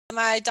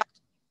my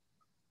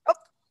oh,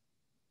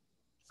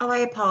 Oh, I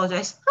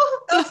apologize.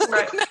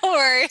 oh, no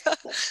worry.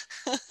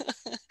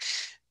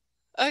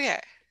 Okay.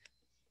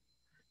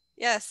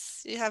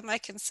 Yes, you have my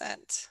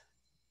consent.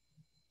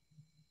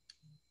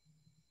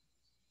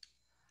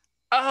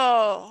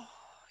 Oh,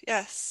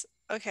 yes.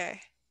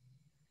 Okay.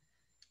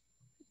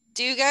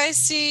 Do you guys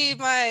see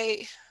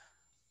my...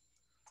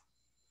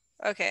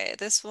 Okay,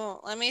 this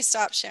won't... Let me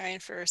stop sharing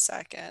for a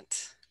second.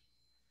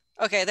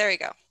 Okay, there you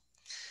go.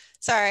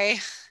 Sorry.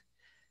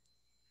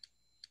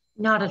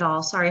 Not at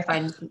all. Sorry if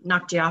I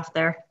knocked you off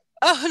there.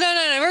 Oh,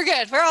 no, we're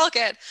good. We're all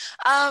good.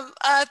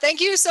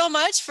 Thank you so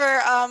much for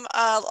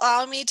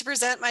allowing me to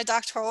present my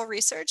doctoral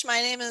research.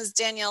 My name is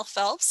Danielle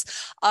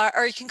Phelps,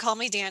 or you can call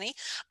me Danny.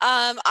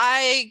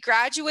 I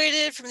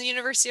graduated from the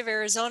University of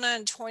Arizona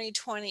in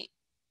 2020.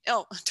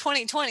 Oh,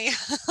 2020,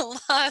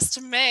 last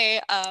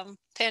May,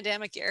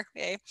 pandemic year.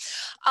 Yay.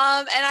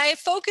 And I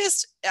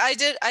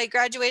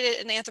graduated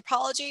in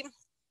anthropology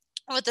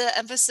with the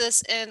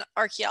emphasis in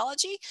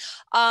archaeology.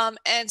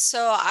 And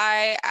so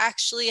I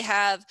actually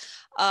have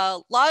a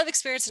lot of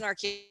experience in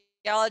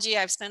archaeology.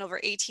 I've spent over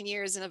 18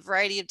 years in a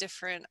variety of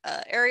different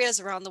areas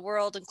around the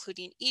world,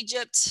 including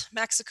Egypt,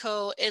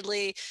 Mexico,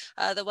 Italy,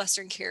 the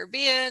Western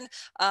Caribbean,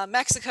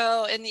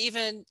 Mexico, and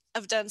even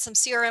I've done some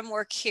CRM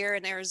work here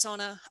in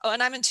Arizona. Oh,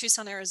 and I'm in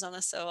Tucson,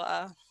 Arizona,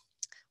 so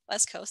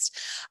West Coast.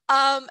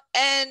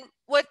 And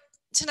what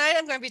tonight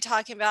I'm going to be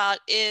talking about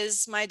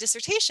is my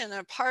dissertation, and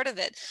a part of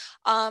it.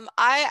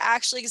 I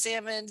actually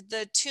examined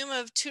the tomb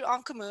of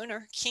Tutankhamun,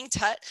 or King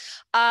Tut,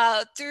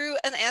 through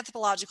an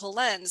anthropological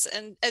lens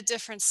and at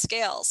different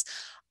scales.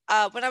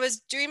 When I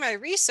was doing my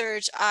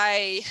research,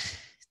 I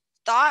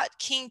thought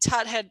King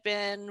Tut had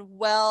been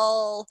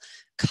well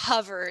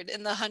covered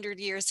in the 100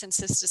 years since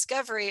his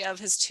discovery of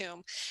his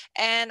tomb.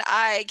 And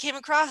I came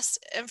across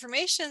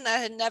information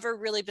that had never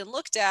really been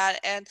looked at.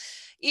 And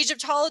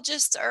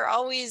Egyptologists are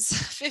always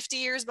 50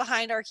 years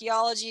behind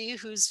archaeology,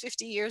 who's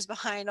 50 years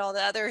behind all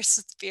the other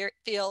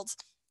fields.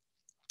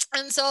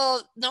 And so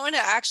no one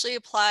had actually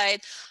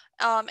applied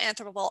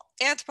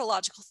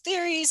anthropological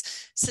theories,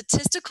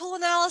 statistical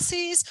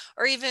analyses,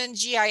 or even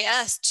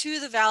GIS to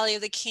the Valley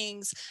of the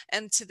Kings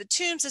and to the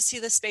tombs to see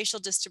the spatial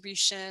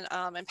distribution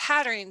and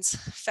patterns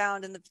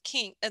found in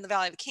the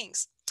Valley of the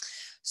Kings.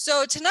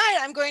 So tonight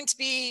I'm going to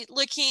be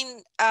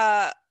looking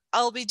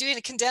I'll be doing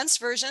a condensed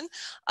version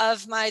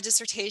of my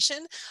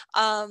dissertation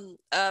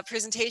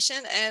presentation,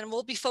 and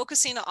we'll be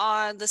focusing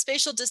on the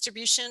spatial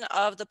distribution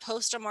of the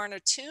Post-Amarna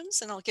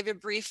tombs, and I'll give you a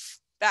brief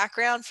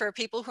background for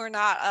people who are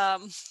not,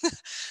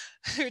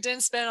 who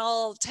didn't spend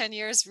all 10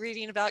 years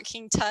reading about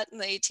King Tut in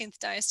the 18th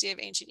dynasty of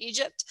ancient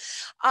Egypt.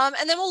 And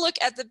then we'll look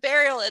at the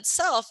burial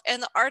itself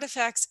and the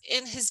artifacts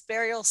in his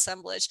burial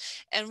assemblage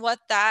and what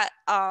that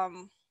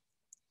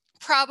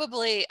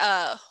probably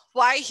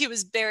why he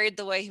was buried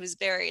the way he was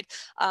buried.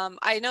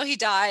 I know he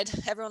died.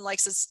 Everyone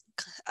likes to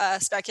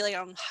speculate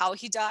on how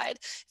he died,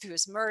 if he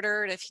was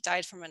murdered, if he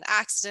died from an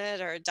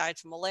accident or died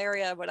from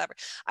malaria, whatever.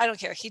 I don't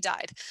care, he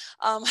died.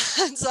 And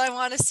so I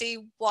want to see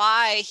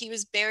why he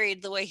was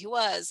buried the way he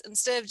was,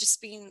 instead of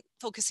just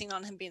focusing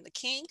on him being the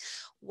king,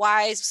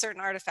 why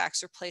certain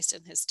artifacts were placed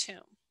in his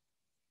tomb.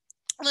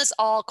 And this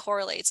all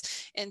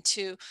correlates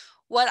into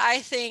what I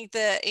think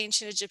the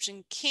ancient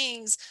Egyptian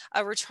kings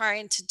were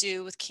trying to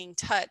do with King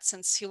Tut,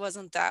 since he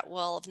wasn't that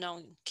well of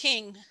known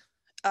king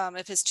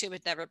if his tomb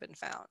had never been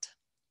found.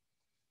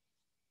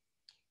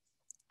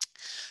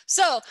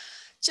 So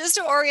just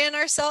to orient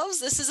ourselves,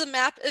 this is a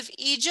map of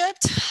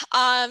Egypt.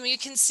 You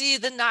can see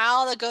the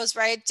Nile that goes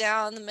right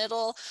down the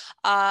middle.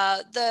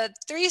 The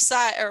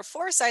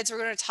four sides we're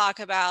going to talk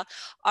about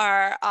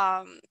are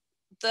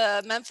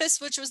the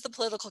Memphis, which was the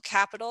political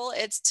capital.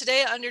 It's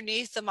today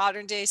underneath the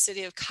modern day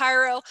city of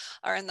Cairo,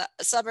 or in the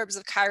suburbs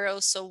of Cairo.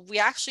 So we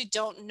actually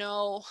don't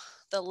know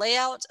the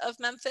layout of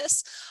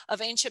Memphis,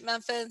 of ancient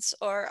Memphis,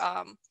 or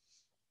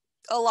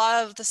a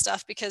lot of the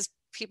stuff, because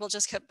people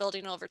just kept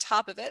building over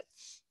top of it.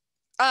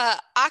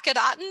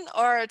 Akhenaten,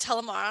 or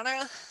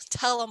Tel-Amarna,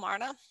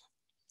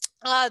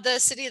 the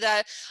city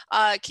that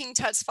King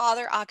Tut's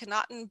father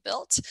Akhenaten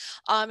built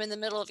in the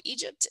middle of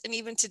Egypt, and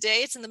even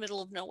today it's in the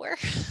middle of nowhere.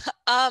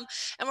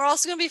 And we're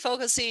also going to be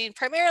focusing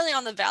primarily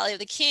on the Valley of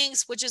the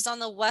Kings, which is on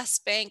the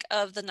west bank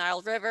of the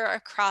Nile River,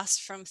 across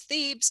from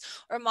Thebes,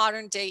 or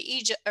modern day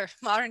Egypt, or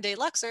modern day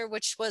Luxor,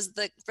 which was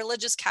the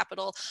religious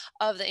capital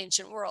of the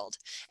ancient world.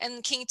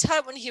 And King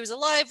Tut, when he was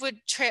alive, would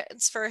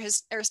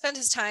spend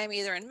his time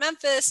either in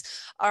Memphis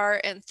or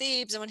in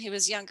Thebes, and when he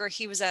was younger,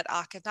 he was at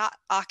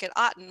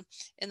Akhenaten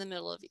in the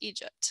middle of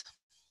Egypt.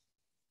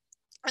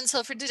 And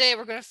so for today,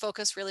 we're going to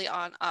focus really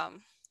on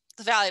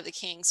the Valley of the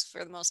Kings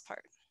for the most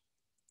part.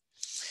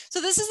 So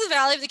this is the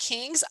Valley of the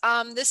Kings.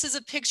 This is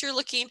a picture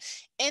looking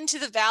into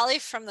the valley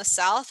from the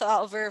south,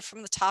 over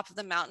from the top of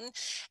the mountain.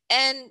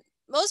 And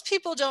most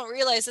people don't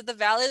realize that the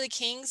Valley of the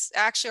Kings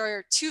actually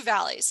are two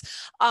valleys.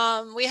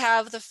 We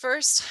have the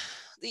first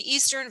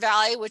Eastern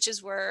Valley, which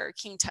is where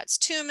King Tut's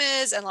tomb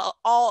is, and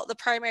all the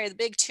primary, the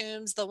big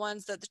tombs, the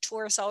ones that the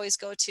tourists always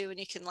go to, and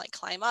you can like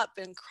climb up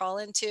and crawl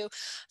into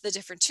the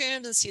different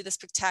tombs and see the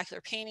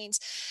spectacular paintings.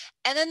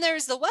 And then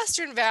there's the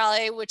Western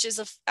Valley, which is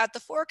at the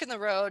fork in the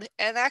road,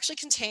 and actually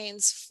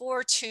contains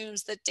 4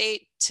 tombs that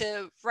date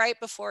to right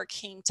before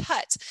King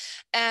Tut.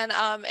 And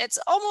it's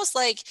almost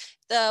like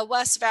the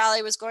West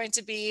Valley was going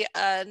to be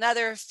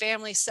another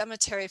family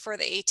cemetery for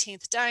the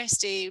 18th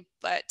dynasty,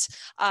 but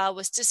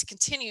was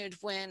discontinued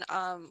when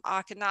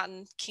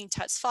Akhenaten, King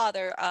Tut's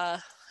father,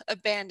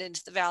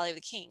 abandoned the Valley of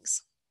the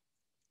Kings.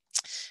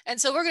 And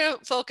so we're going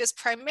to focus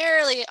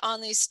primarily on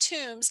these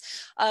tombs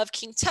of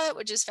King Tut,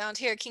 which is found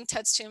here. King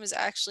Tut's tomb is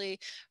actually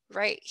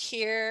right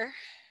here,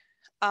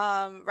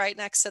 right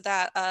next to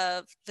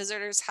that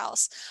visitor's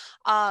house.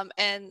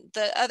 And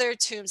the other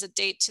tombs that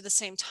date to the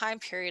same time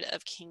period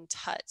of King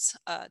Tut's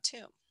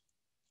tomb.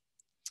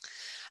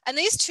 And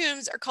these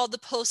tombs are called the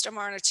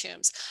Post-Amarna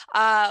tombs.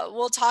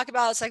 We'll talk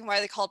about in a second why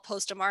they're called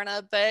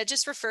Post-Amarna, but it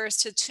just refers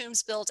to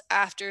tombs built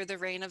after the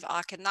reign of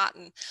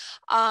Akhenaten.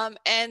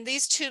 And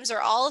these tombs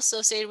are all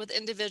associated with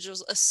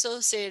individuals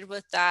associated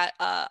with that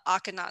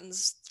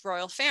Akhenaten's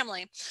royal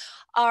family,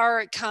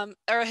 or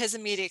his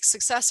immediate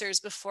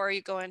successors before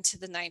you go into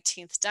the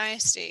 19th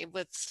dynasty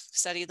with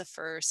Seti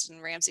I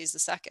and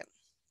Ramses II.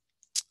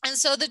 And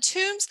so the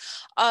tombs,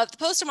 the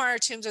Post-Amarna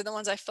tombs are the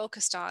ones I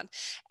focused on,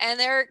 and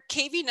their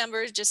KV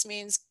number just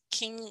means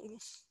King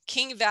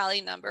Valley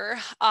number.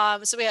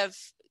 So we have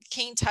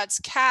King Tut's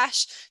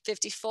cache,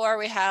 54.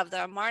 We have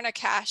the Amarna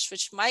cache,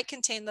 which might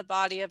contain the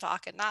body of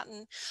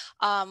Akhenaten.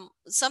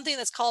 Something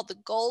that's called the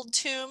Gold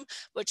Tomb,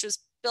 which was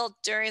built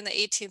during the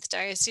 18th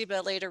dynasty,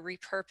 but later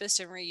repurposed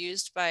and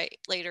reused by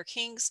later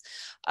kings.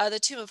 The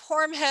tomb of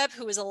Horemheb,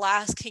 who was the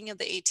last king of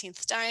the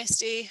 18th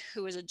dynasty,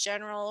 who was a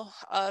general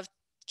of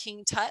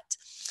King Tut.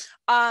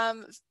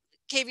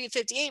 KV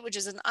 58, which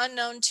is an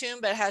unknown tomb,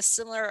 but has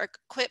similar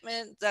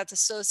equipment that's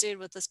associated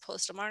with this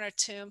Post-Amarna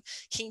tomb.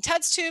 King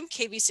Tut's tomb,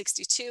 KV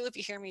 62. If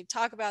you hear me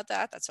talk about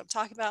that, that's what I'm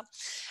talking about.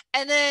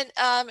 And then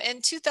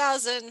in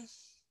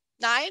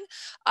 2009,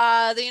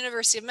 the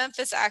University of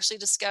Memphis actually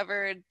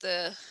discovered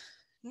the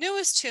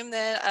newest tomb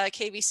then,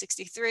 KV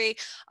 63,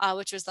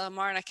 which was the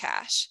Amarna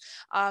cache.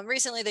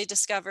 Recently, they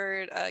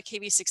discovered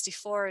KV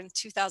 64 in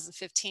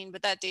 2015,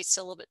 but that dates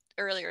a little bit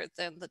earlier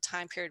than the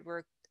time period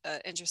we're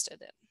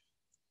interested in.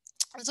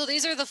 And so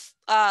these are the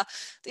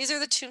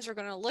tombs we're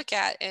going to look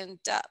at in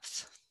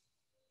depth.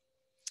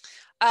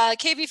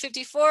 KV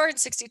 54 and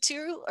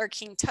 62 are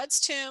King Tut's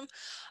tomb,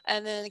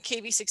 and then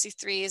KV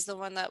 63 is the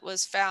one that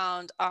was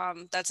found.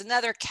 That's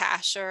another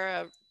cache or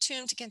a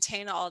tomb to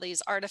contain all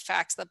these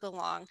artifacts that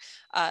belong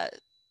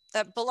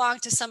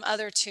to some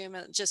other tomb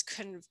and just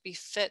couldn't be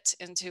fit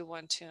into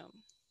one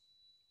tomb.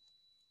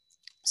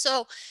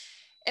 So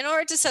in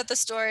order to set the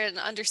story and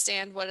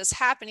understand what is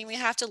happening, we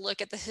have to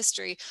look at the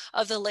history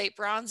of the late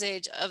Bronze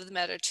Age of the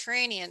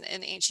Mediterranean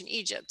in ancient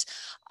Egypt.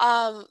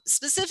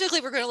 Specifically,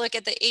 we're going to look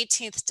at the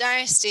 18th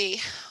dynasty,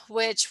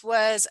 which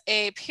was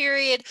a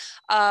period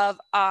of,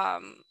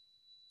 oh,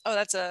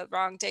 that's a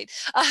wrong date,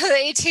 the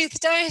 18th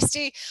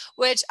dynasty,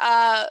 which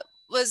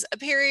was a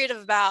period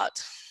of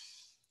about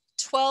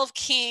 12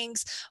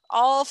 kings,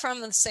 all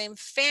from the same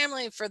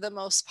family for the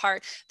most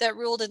part, that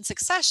ruled in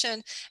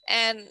succession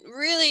and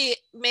really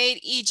made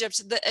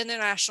Egypt the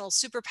international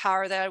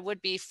superpower that it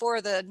would be for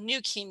the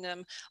new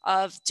kingdom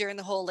during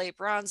the whole late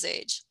Bronze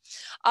Age.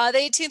 The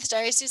 18th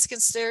dynasty is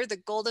considered the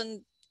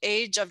golden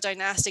age of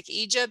dynastic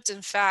Egypt.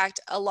 In fact,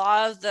 a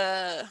lot of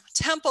the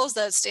temples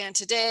that stand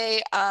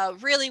today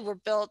really were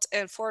built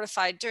and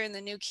fortified during the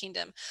New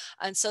Kingdom.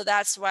 And so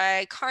that's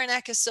why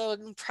Karnak is so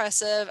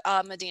impressive,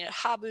 Medina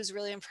Habu is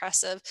really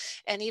impressive,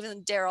 and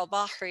even Deir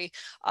el-Bahri,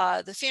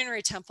 the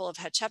funerary temple of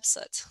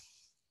Hatshepsut.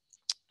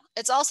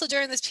 It's also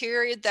during this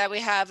period that we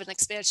have an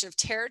expansion of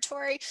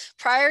territory.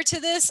 Prior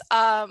to this,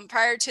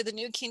 prior to the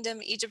New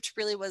Kingdom, Egypt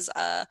really was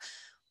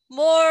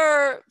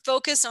more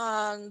focused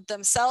on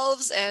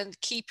themselves and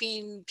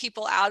keeping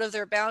people out of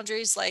their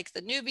boundaries, like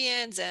the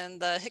Nubians and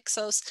the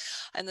Hyksos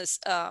and this,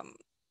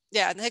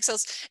 and the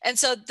Hyksos. And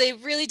so they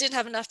really didn't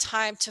have enough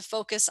time to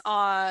focus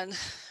on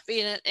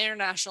being an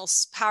international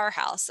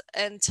powerhouse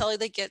until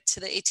they get to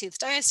the 18th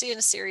dynasty and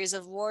a series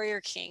of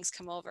warrior kings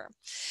come over.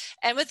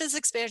 And with this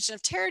expansion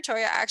of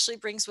territory, it actually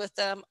brings with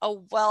them a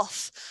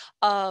wealth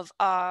of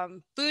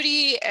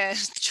booty and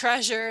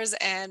treasures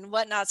and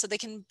whatnot, so they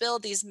can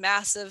build these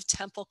massive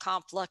temple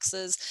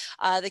complexes.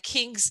 The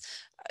kings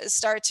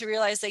start to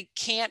realize they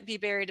can't be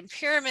buried in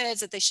pyramids,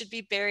 that they should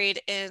be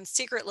buried in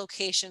secret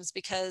locations,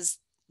 because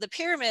the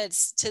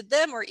pyramids to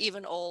them were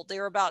even old. They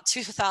were about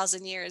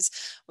 2,000 years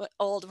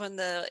old when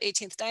the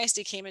 18th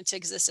dynasty came into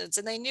existence,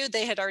 and they knew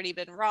they had already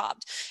been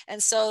robbed.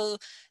 And so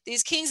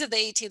these kings of the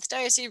 18th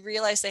dynasty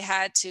realized they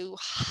had to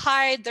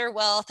hide their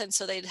wealth, and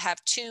so they'd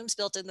have tombs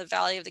built in the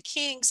Valley of the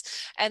Kings,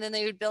 and then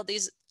they would build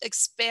these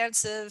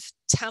expansive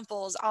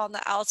temples on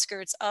the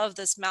outskirts of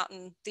this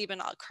mountain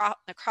Theban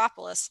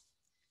necropolis.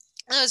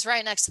 And it was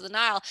right next to the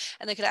Nile,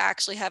 and they could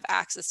actually have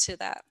access to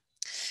that.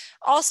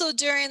 Also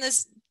during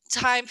this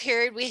time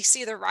period, we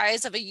see the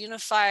rise of a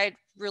unified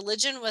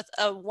religion with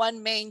a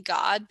one main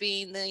god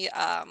being the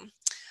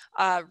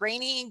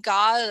reigning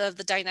god of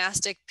the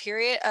dynastic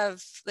period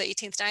of the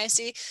 18th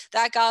dynasty.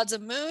 That god's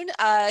Amun.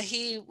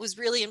 He was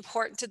really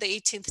important to the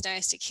 18th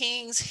dynasty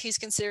kings. He's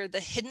considered the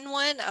hidden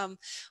one.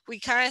 We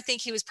kind of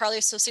think he was probably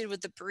associated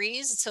with the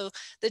breeze. So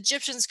the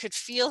Egyptians could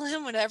feel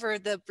him whenever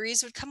the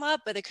breeze would come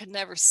up, but they could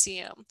never see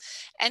him.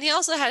 And he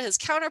also had his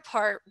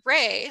counterpart,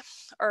 Re,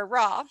 or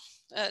Ra,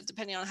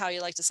 depending on how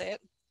you like to say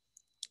it,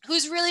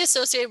 who's really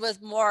associated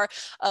with more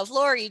of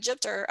Lower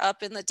Egypt or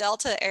up in the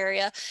Delta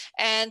area.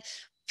 And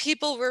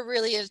people were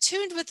really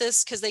attuned with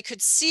this because they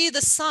could see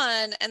the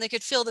sun and they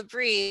could feel the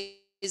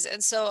breeze.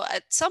 And so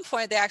at some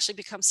point they actually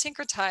become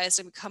syncretized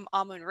and become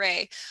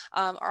Amun-Re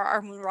or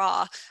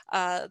Amun-Ra.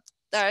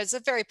 That is a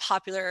very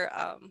popular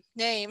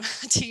name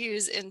to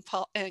use in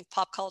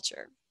pop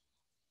culture.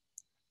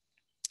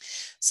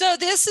 So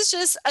this is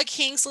just a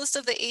king's list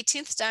of the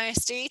 18th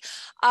dynasty.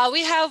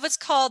 We have what's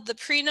called the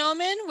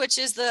prenomen, which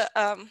is the,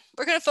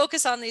 we're going to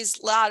focus on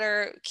these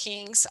latter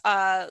kings.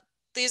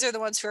 These are the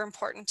ones who are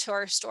important to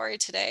our story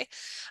today.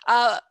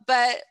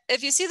 But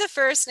if you see the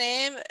first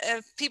name,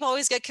 people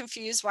always get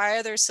confused. Why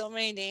are there so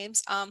many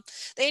names?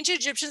 The ancient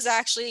Egyptians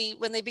actually,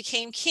 when they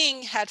became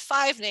king, had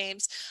 5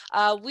 names.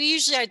 We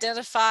usually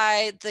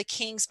identify the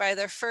kings by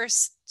their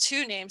first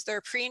 2 names.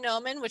 Their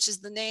prenomen, which is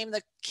the name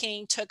the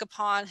king took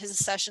upon his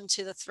accession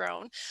to the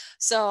throne.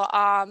 So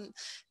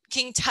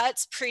King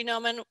Tut's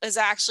prenomen is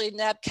actually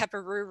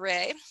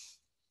Neb-Keperu-Re.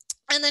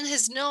 And then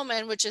his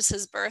nomen, which is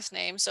his birth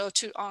name, so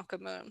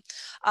Tutankhamun.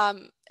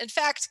 In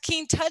fact,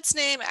 King Tut's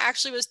name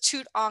actually was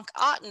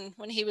Tutankhaten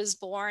when he was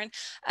born.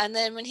 And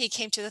then when he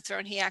came to the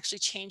throne, he actually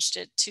changed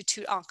it to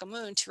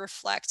Tutankhamun to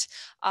reflect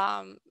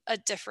a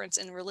difference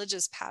in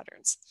religious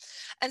patterns.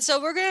 And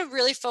so we're going to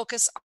really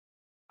focus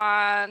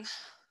on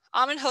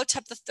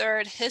Amenhotep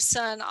III, his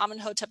son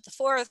Amenhotep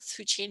IV,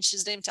 who changed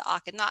his name to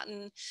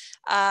Akhenaten,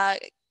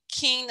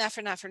 King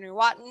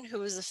Neferneferuaten, who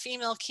was a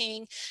female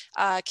king,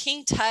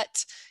 King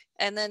Tut,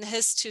 and then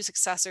his 2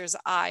 successors,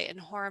 Ai and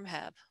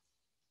Horemheb.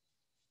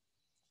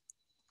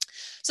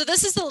 So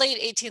this is the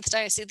late 18th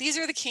dynasty. These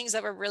are the kings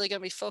that we're really going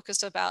to be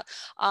focused about,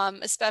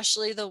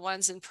 especially the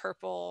ones in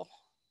purple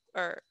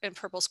or in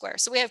purple square.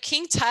 So we have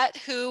King Tut,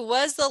 who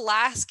was the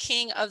last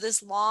king of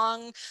this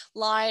long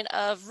line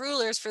of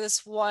rulers for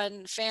this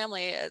one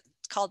family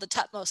called the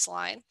Tutmos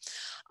line.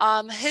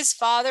 His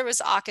father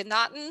was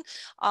Akhenaten,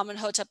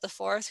 Amenhotep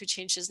IV, who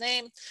changed his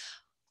name.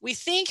 We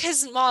think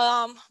his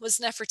mom was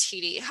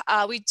Nefertiti.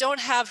 We don't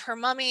have her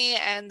mummy,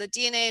 and the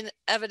DNA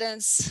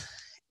evidence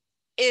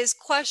is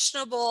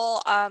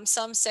questionable.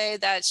 Some say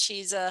that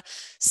she's a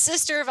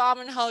sister of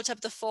Amenhotep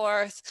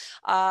IV.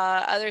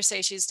 Others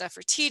say she's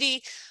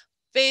Nefertiti.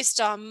 Based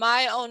on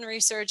my own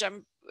research,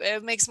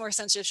 it makes more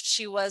sense if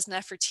she was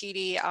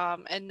Nefertiti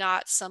and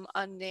not some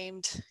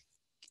unnamed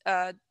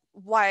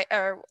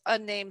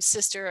unnamed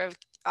sister of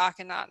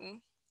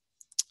Akhenaten.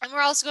 And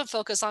we're also going to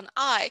focus on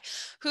Ai,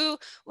 who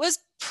was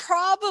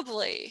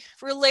probably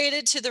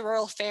related to the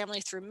royal family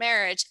through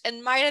marriage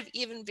and might have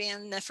even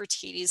been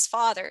Nefertiti's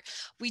father.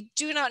 We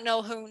do not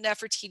know who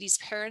Nefertiti's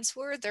parents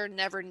were. They're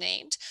never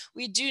named.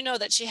 We do know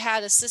that she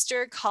had a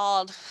sister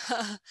called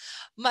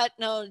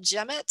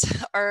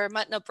Mutnogemet or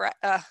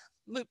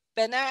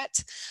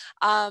Mutbenet,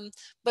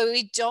 but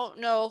we don't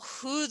know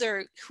who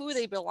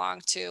they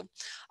belong to.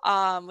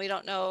 We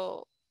don't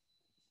know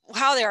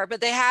how they are,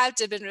 but they had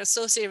to have been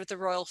associated with the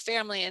royal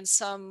family in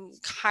some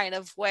kind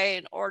of way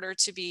in order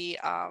to be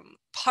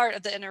part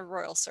of the inner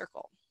royal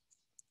circle.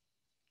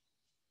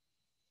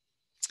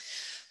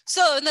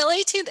 So in the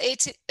late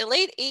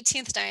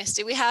 18th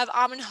dynasty, we have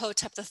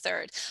Amenhotep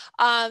III.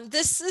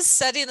 This is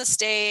setting the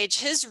stage.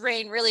 His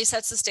reign really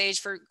sets the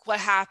stage for what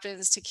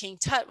happens to King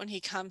Tut when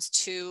he comes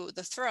to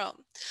the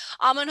throne.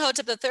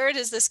 Amenhotep III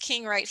is this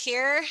king right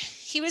here.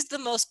 He was the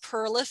most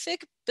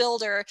prolific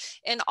builder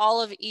in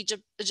all of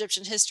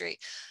Egyptian history.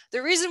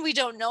 The reason we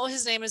don't know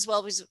his name as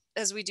well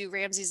as we do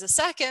Ramses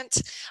II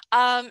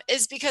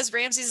is because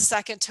Ramses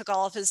II took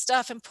all of his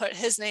stuff and put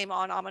his name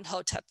on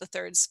Amenhotep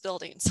III's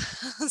buildings.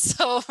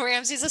 So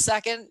Ramses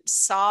II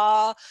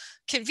saw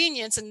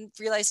convenience and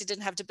realized he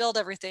didn't have to build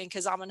everything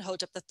because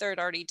Amenhotep III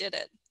already did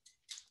it.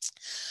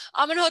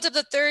 Amenhotep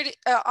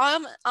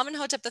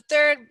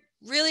III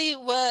really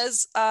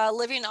was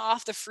living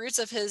off the fruits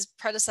of his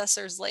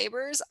predecessor's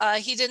labors.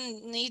 He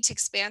didn't need to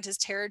expand his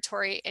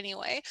territory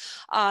anyway.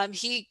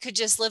 He could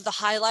just live the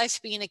high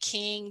life, being a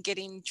king,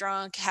 getting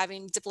drunk,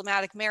 having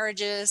diplomatic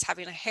marriages,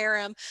 having a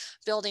harem,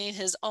 building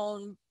his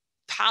own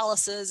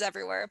palaces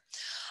everywhere.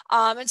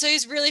 And so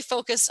he's really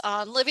focused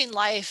on living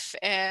life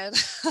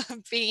and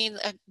being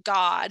a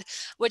god,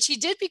 which he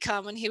did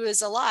become when he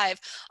was alive.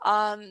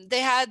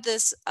 They had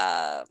this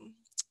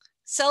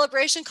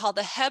celebration called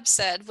the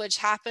Hebsed,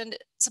 which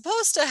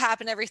supposed to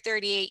happen every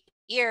 38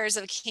 years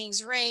of a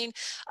king's reign.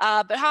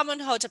 But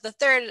Amenhotep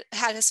III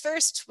had his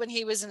first when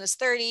he was in his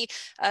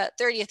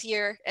 30th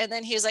year. And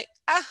then he was like,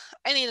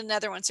 I need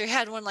another one. So he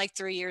had one like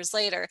 3 years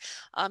later.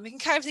 You can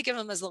kind of think of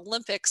them as the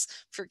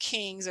Olympics for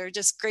kings, or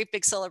just great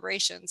big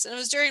celebrations. And it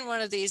was during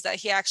one of these that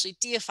he actually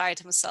deified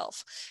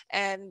himself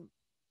and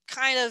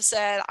kind of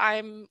said,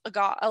 I'm a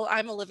god,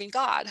 I'm a living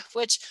god,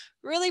 which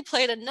really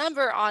played a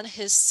number on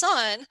his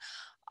son,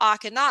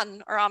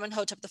 Akhenaten, or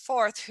Amenhotep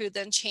IV, who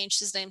then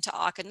changed his name to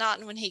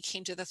Akhenaten when he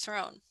came to the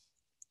throne.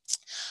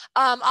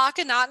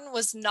 Akhenaten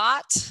was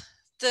not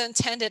the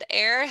intended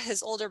heir.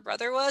 His older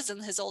brother was,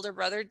 and his older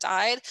brother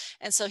died,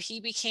 and so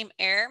he became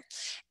heir.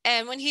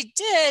 And when he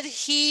did,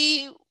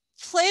 he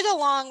played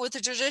along with the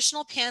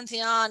traditional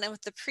pantheon and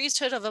with the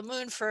priesthood of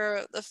Amun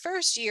for the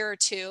first year or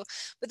two,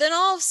 but then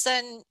all of a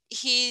sudden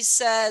he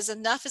says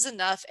enough is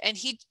enough, and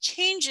he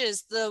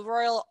changes the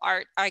royal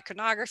art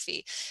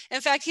iconography. In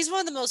fact, he's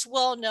one of the most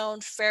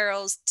well-known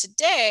pharaohs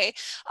today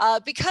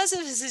because of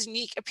his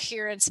unique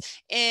appearance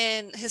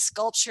in his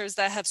sculptures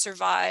that have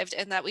survived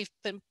and that we've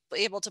been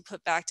able to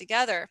put back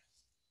together.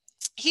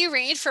 He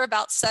reigned for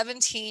about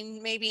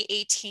 17, maybe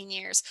 18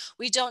 years.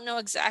 We don't know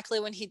exactly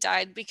when he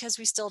died because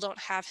we still don't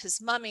have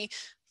his mummy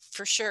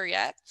for sure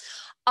yet.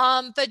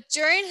 But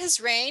during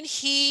his reign,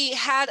 he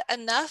had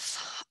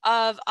enough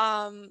of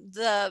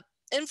the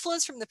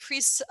influence from the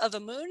priests of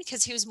Amun,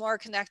 because he was more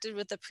connected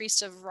with the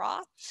priest of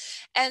Ra.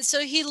 And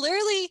so he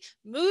literally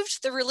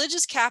moved the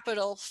religious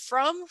capital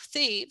from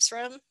Thebes,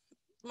 from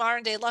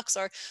modern day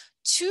Luxor,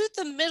 to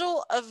the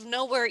middle of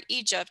nowhere,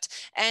 Egypt.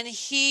 And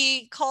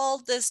he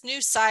called this new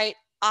site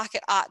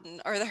Akhenaten,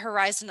 or the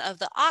horizon of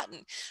the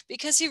Aten,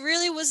 because he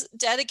really was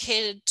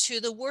dedicated to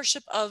the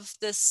worship of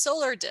this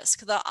solar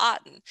disk, the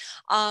Aten.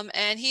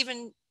 And he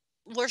even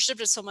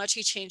worshipped it so much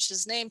he changed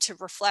his name to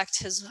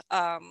reflect his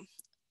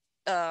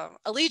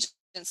allegiance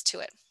to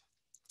it.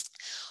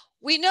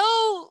 We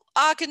know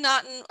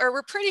Akhenaten, or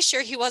we're pretty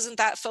sure he wasn't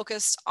that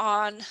focused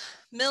on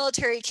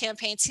military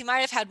campaigns. He might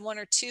have had one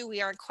or two,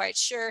 we aren't quite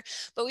sure,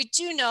 but we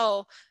do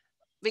know,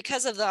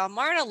 because of the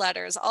Amarna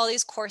letters, all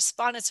these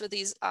correspondence with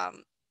these,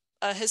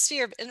 his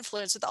sphere of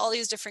influence with all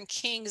these different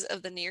kings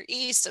of the Near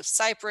East, of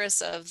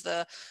Cyprus, of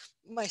the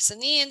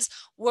Mycenaeans,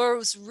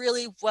 was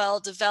really well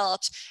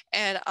developed.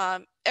 And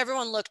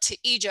everyone looked to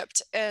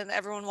Egypt, and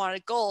everyone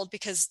wanted gold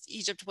because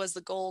Egypt was the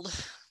gold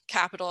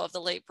capital of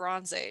the late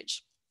Bronze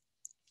Age.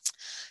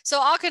 So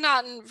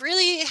Akhenaten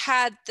really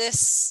had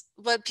this,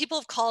 what people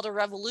have called a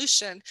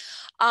revolution.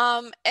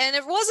 And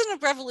it wasn't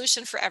a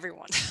revolution for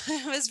everyone.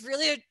 It was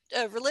really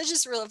a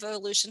religious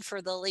revolution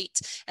for the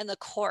elite and the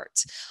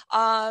court.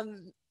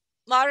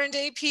 Modern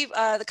day people,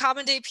 the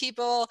common day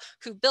people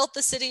who built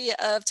the city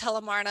of Tel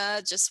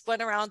Amarna just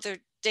went around their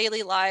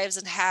daily lives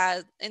and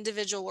had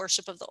individual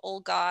worship of the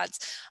old gods.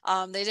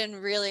 They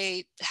didn't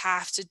really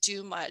have to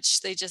do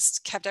much. They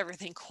just kept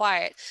everything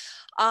quiet.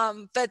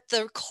 But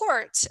the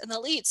court and the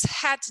elites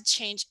had to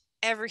change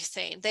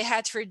everything. They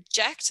had to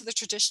reject the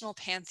traditional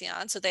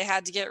pantheon. So they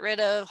had to get rid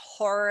of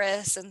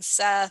Horus and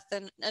Seth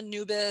and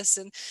Anubis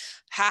and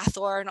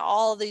Hathor and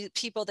all the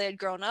people they had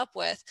grown up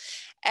with.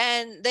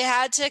 And they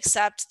had to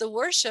accept the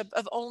worship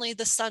of only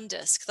the sun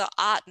disk, the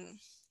Aten.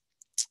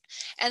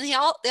 And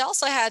they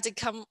also had to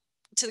come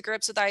to the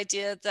grips with the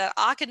idea that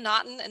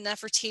Akhenaten and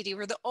Nefertiti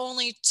were the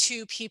only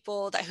two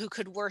people who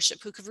could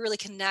worship, who could really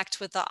connect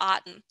with the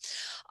Aten.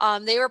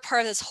 They were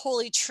part of this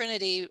holy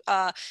trinity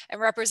and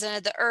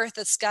represented the earth,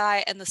 the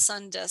sky, and the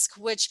sun disk,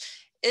 which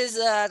is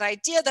an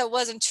idea that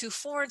wasn't too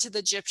foreign to the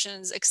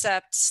Egyptians,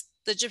 except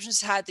the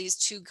Egyptians had these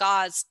two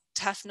gods,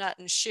 Tefnut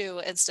and Shu,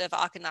 instead of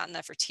Akhenaten and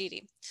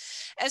Nefertiti.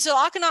 And so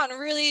Akhenaten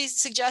really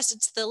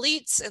suggested to the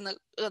elites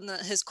in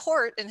his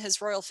court and his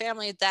royal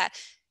family that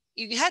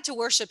you had to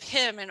worship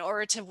him in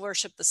order to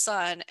worship the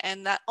sun,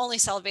 and that only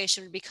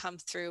salvation would become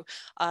through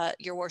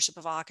your worship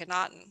of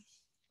Akhenaten.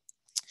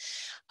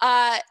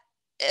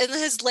 In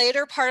his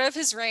later part of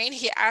his reign,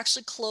 he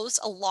actually closed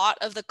a lot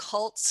of the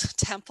cult's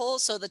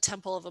temples. So the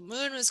temple of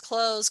Amun was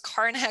closed,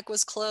 Karnak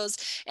was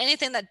closed.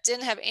 Anything that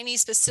didn't have any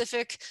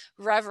specific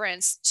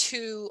reverence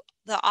to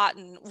the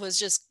Aten was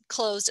just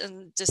closed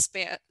and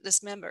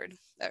dismembered,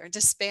 or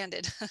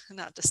disbanded,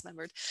 not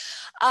dismembered.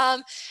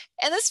 And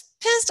this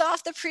pissed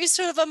off the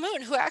priesthood of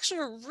Amun, who actually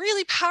were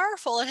really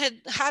powerful and had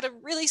had a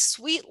really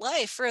sweet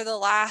life for the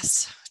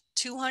last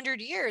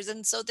 200 years.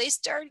 And so they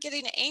started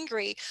getting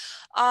angry,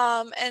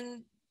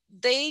 and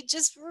they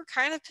just were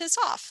kind of pissed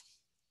off.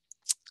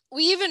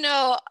 We even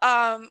know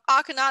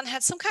Akhenaten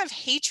had some kind of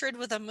hatred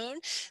with Amun,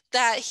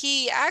 that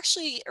he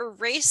actually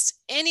erased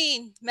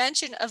any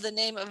mention of the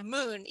name of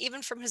Amun,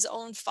 even from his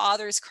own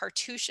father's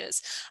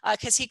cartouches,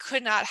 because he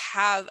could not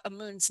have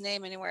Amun's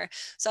name anywhere.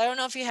 So I don't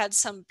know if he had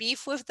some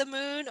beef with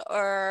Amun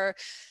or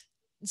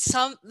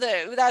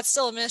that's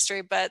still a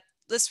mystery, but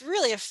this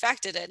really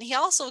affected it. And he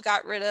also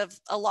got rid of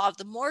a lot of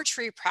the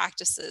mortuary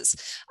practices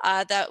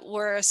that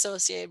were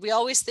associated. We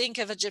always think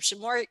of Egyptian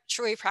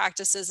mortuary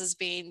practices as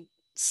being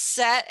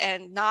set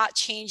and not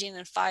changing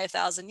in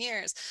 5,000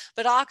 years.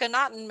 But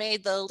Akhenaten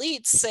made the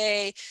elites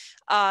say,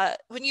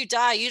 when you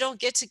die, you don't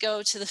get to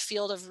go to the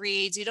field of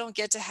reeds. You don't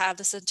get to have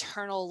this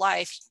eternal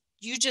life.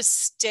 You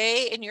just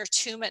stay in your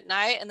tomb at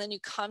night, and then you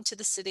come to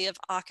the city of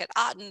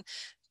Akhenaten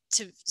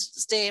to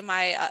stay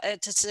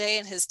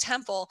in his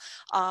temple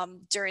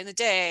during the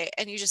day,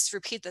 and you just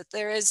repeat that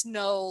there is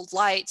no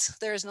light,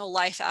 there is no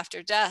life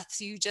after death.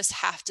 You just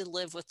have to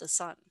live with the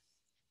sun.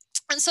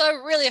 And so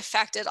it really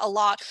affected a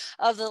lot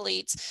of the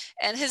elites,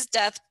 and his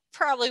death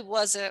probably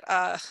wasn't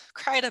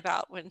cried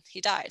about when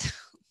he died.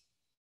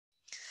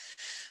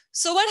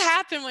 So what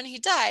happened when he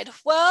died?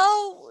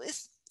 Well,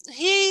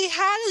 he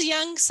had a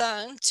young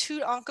son,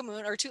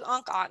 Tutankhamun, or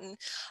Tutankhaten,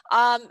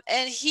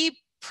 and he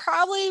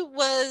probably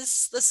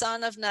was the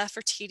son of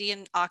Nefertiti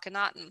and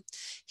Akhenaten.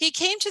 He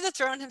came to the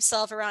throne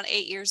himself around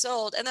 8 years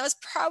old, and that was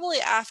probably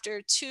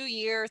after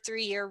 2-year,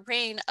 3-year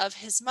reign of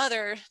his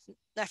mother,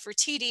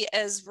 Nefertiti,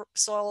 as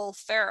sole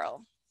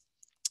pharaoh.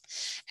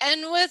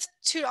 And with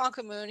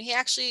Tutankhamun, he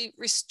actually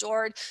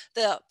restored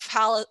the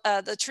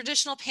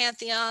traditional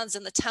pantheons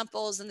and the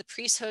temples, and the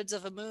priesthoods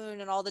of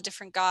Amun and all the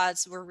different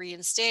gods were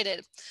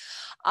reinstated.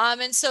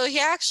 And so he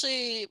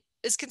actually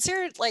is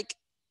considered, like,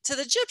 to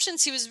the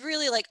Egyptians, he was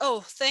really like, oh,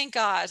 thank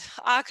God,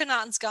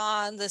 Akhenaten's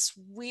gone. This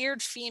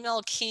weird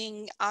female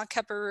king,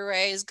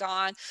 Ankheperure, is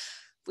gone.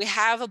 We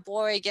have a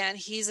boy again.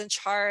 He's in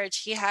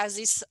charge. He has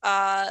these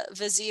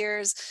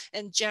viziers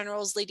and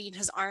generals leading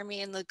his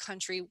army, and the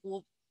country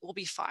will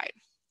be fine.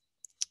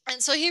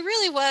 And so he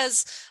really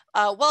was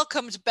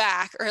welcomed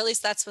back, or at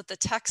least that's what the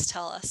texts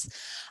tell us.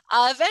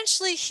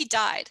 Eventually, he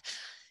died.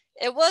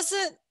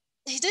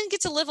 He didn't get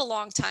to live a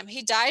long time.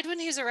 He died when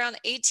he was around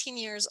 18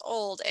 years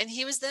old, and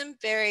he was then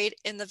buried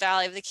in the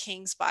Valley of the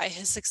Kings by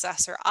his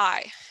successor,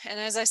 Ai. And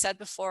as I said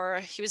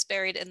before, he was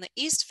buried in the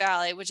East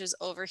Valley, which is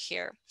over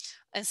here,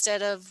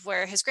 instead of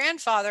where his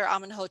grandfather,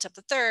 Amenhotep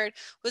III,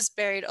 was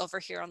buried over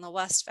here on the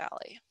West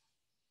Valley.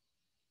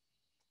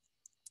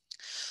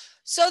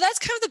 So that's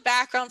kind of the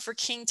background for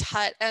King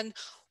Tut. And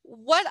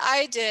what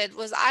I did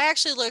was I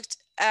actually looked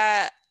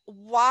at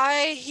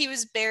why he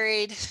was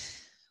buried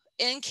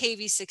in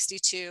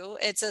KV62.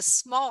 It's a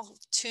small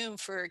tomb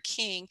for a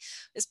king.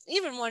 It's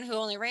even one who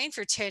only reigned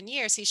for 10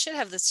 years. He should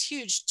have this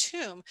huge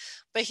tomb,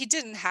 but he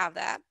didn't have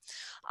that.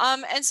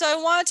 And so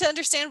I wanted to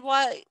understand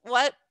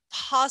what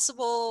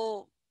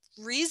possible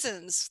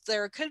reasons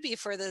there could be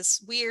for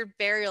this weird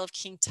burial of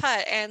King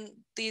Tut and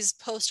these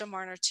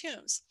post-Amarna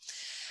tombs.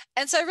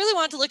 And so I really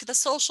wanted to look at the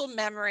social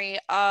memory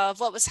of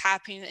what was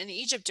happening in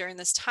Egypt during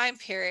this time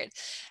period.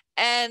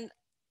 And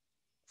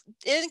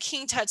in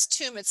King Tut's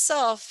tomb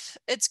itself,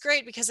 it's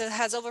great because it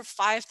has over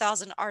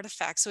 5,000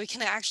 artifacts. So we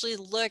can actually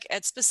look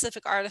at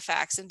specific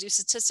artifacts and do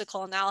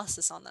statistical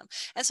analysis on them.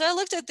 And so I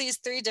looked at these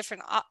 3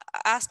 different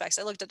aspects.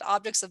 I looked at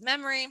objects of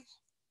memory.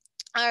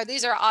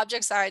 These are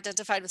objects that are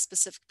identified with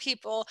specific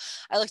people.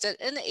 I looked at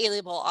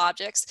inalienable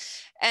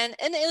objects, and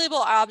inalienable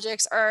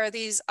objects are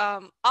these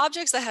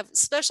objects that have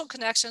special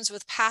connections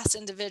with past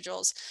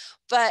individuals.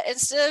 But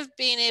instead of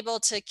being able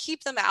to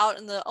keep them out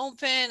in the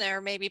open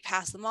or maybe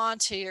pass them on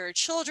to your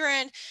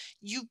children,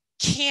 you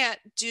can't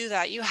do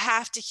that. You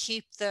have to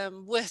keep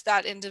them with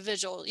that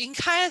individual. You can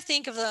kind of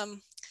think of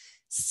them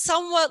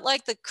somewhat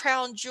like the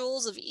crown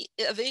jewels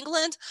of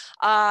England.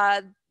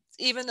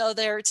 Even though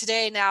they're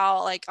today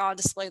now like on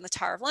display in the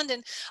Tower of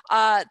London,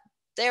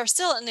 they are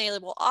still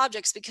inalienable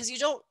objects because you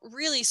don't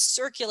really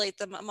circulate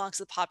them amongst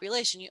the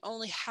population. You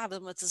only have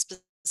them with the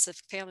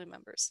specific family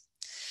members.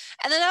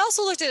 And then I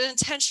also looked at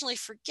intentionally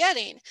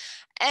forgetting.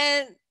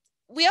 And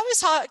we always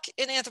talk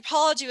in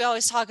anthropology, we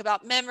always talk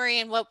about memory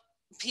and what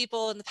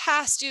people in the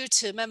past do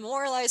to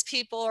memorialize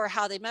people or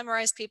how they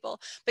memorize people.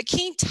 But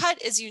King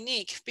Tut is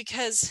unique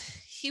because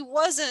he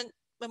wasn't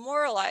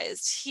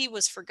memorialized, he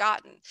was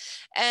forgotten.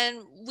 And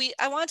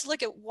I wanted to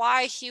look at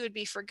why he would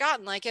be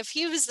forgotten. Like, if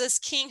he was this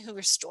king who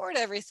restored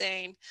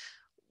everything,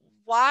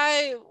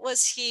 why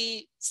was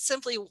he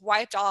simply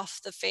wiped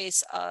off the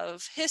face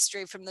of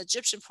history from the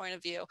Egyptian point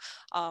of view?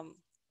 And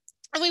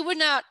we would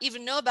not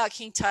even know about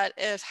King Tut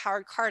if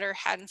Howard Carter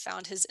hadn't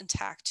found his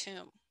intact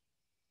tomb.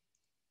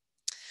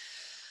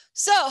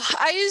 So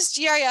I use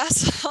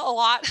GIS a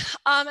lot,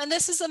 and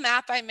this is a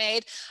map I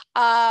made.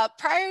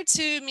 Prior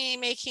to me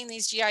making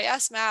these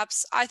GIS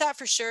maps, I thought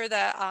for sure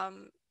that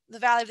the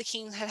Valley of the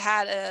Kings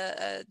had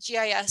a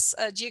GIS,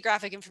 a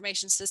Geographic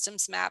Information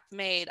Systems map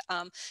made,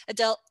 a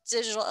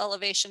digital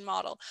elevation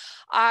model.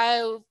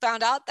 I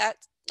found out that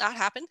not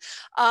happened.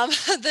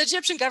 The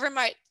Egyptian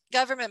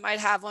government might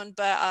have one,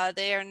 but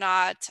they are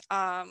not.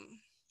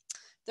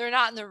 They're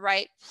not in the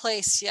right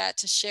place yet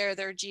to share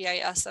their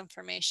GIS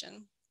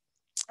information,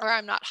 or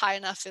I'm not high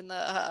enough in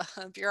the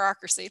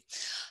bureaucracy.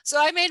 So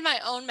I made my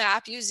own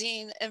map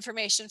using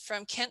information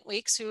from Kent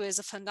Weeks, who is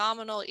a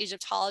phenomenal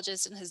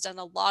Egyptologist and has done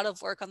a lot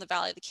of work on the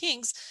Valley of the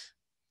Kings,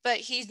 but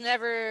he's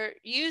never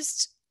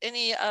used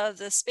any of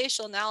the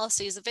spatial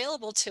analyses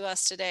available to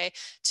us today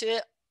to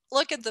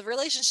look at the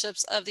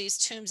relationships of these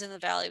tombs in the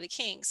Valley of the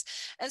Kings.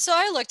 And so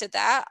I looked at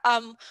that.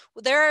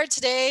 There are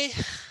today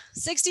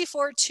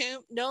 64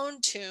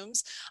 known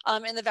tombs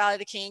in the Valley of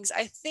the Kings.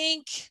 I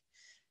think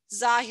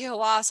Zahi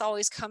Hawass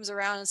always comes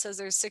around and says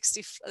there's a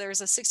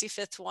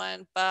 65th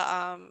one,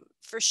 but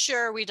for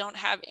sure we don't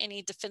have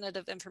any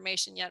definitive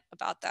information yet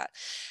about that.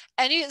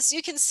 And as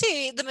you can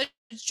see, the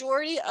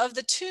majority of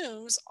the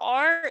tombs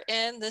are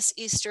in this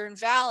Eastern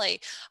Valley.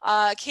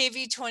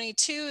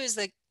 KV22 is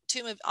the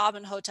tomb of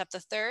Amenhotep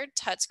III,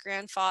 Tut's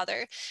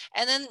grandfather.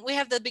 And then we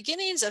have the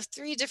beginnings of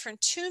 3 different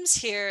tombs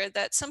here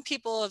that some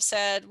people have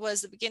said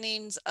was the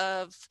beginnings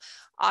of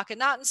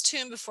Akhenaten's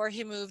tomb before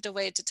he moved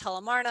away to Tel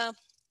Amarna,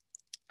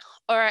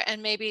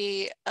 and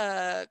maybe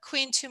a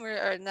queen tomb or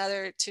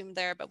another tomb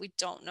there, but we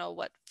don't know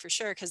what for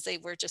sure because they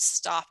were just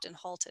stopped and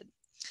halted.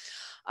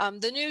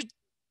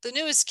 The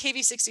newest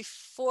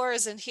KV64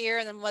 is in here,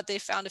 and then what they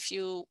found a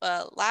few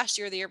last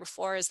year, the year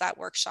before, is that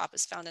workshop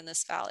is found in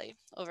this valley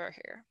over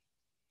here.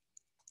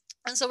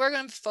 And so we're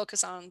going to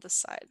focus on this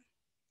side.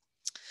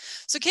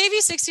 So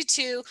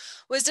KV62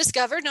 was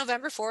discovered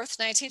November 4th,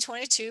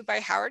 1922 by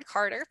Howard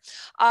Carter.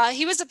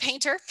 He was a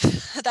painter.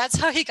 That's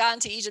how he got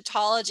into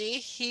Egyptology.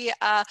 He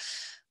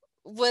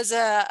was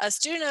a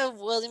student of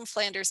William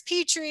Flanders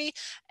Petrie,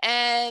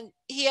 and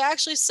he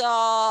actually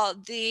saw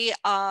the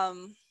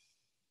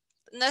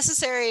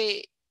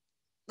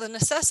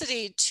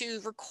necessity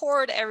to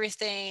record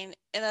everything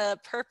in a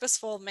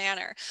purposeful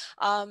manner.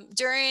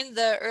 During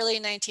the early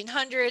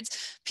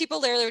 1900s, people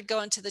there would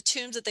go into the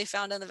tombs that they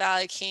found in the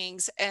Valley of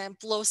Kings and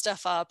blow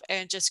stuff up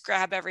and just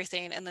grab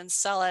everything and then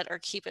sell it or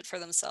keep it for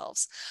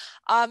themselves.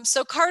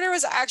 So Carter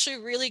was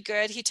actually really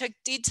good. He took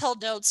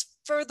detailed notes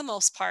for the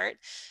most part.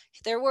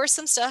 There were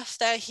some stuff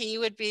that he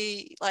would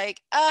be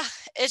like,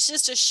 it's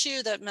just a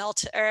shoe that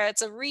melted, or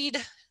it's a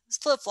reed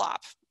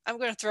flip-flop. I'm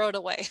going to throw it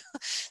away.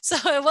 So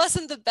it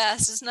wasn't the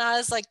best. It's not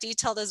as like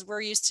detailed as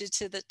we're used to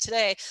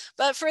today,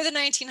 but for the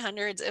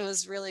 1900s, it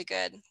was really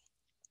good.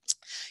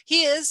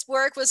 His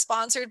work was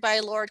sponsored by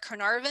Lord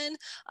Carnarvon.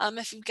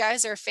 If you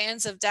guys are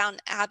fans of Downton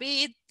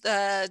Abbey,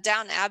 the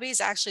Downton Abbey is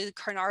actually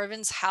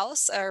Carnarvon's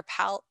house or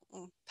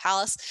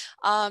palace.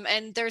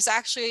 And there's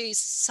actually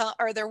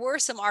there were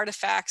some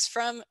artifacts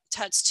from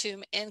Tut's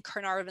tomb in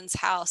Carnarvon's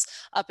house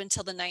up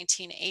until the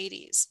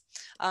 1980s.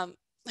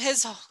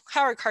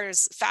 Howard Carter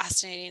is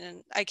fascinating,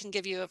 and I can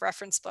give you a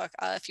reference book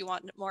if you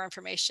want more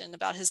information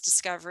about his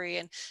discovery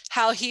and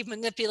how he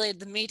manipulated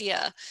the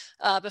media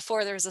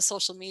before there was a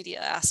social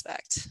media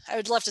aspect. I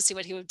would love to see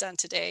what he would have done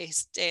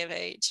today's day of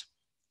age.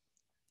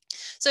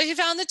 So he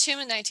found the tomb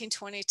in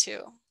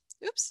 1922.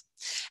 Oops.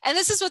 And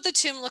this is what the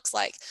tomb looks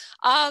like.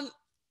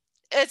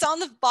 It's on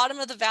the bottom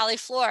of the valley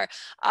floor.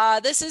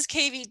 This is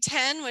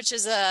KV10, which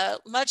is a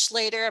much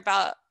later,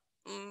 about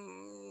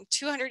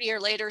 200-year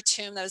later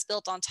tomb that was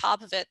built on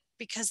top of it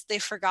because they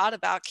forgot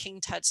about King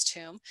Tut's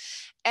tomb.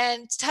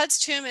 And Tut's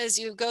tomb is,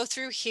 you go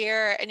through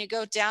here and you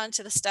go down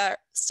to the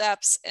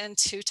steps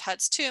into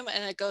Tut's tomb,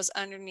 and it goes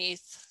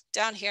underneath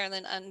down here and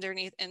then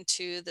underneath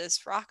into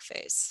this rock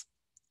face.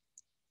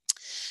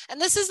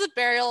 And this is the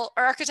burial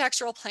or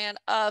architectural plan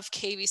of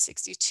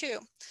KV62.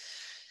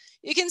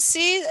 You can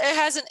see it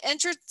has an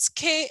entrance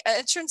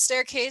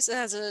staircase. It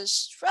has a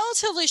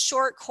relatively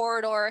short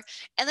corridor,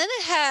 and then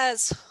it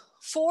has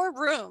 4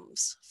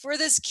 rooms for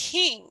this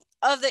king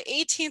of the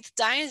 18th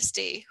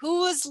dynasty who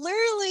was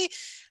literally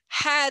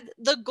had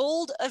the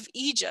gold of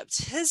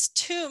Egypt. His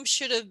tomb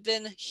should have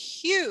been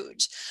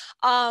huge.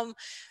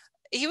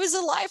 He was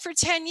alive for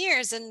 10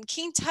 years, and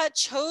King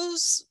Tut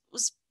was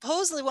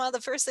supposedly one of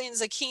the first things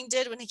the king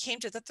did when he came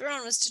to the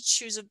throne was to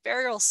choose a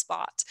burial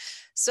spot.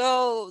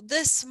 So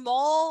this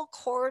small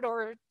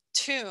corridor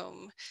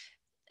tomb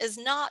is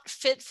not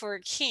fit for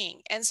a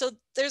king. And so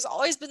there's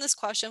always been this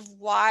question of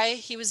why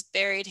he was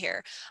buried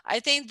here. I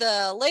think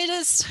the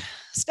latest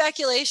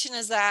speculation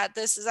is that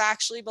this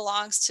actually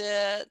belongs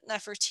to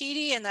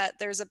Nefertiti and that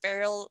there's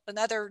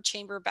another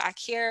chamber back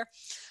here.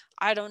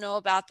 I don't know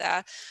about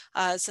that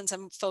since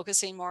I'm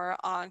focusing more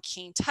on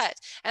King Tut.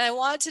 And I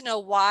wanted to know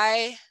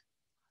why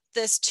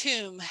this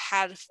tomb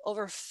had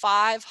over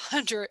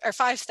 500 or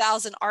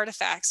 5,000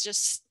 artifacts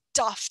just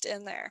stuffed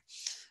in there,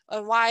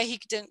 and why he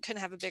couldn't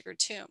have a bigger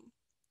tomb.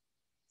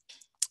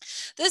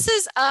 This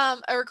is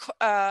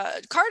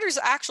Carter's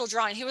actual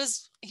drawing. He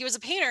was a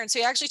painter, and so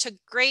he actually took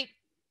great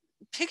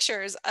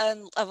pictures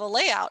of a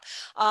layout.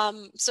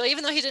 So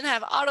even though he didn't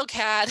have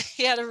AutoCAD,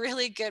 he had a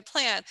really good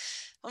plan.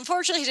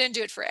 Unfortunately, he didn't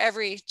do it for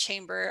every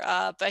chamber,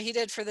 but he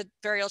did for the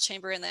burial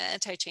chamber and the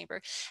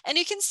antechamber. And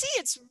you can see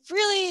it's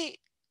really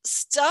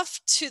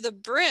stuffed to the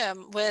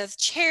brim with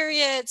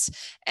chariots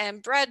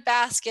and bread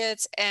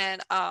baskets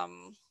and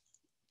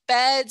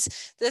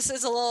beds. This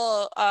is a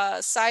little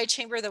side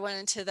chamber that went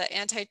into the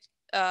annex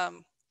that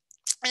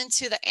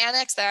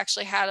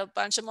actually had a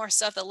bunch of more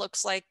stuff that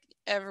looks like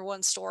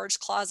everyone's storage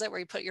closet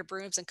where you put your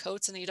brooms and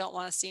coats and you don't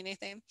want to see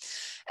anything.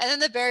 And then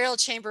the burial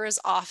chamber is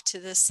off to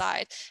this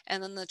side,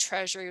 and then the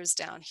treasury was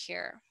down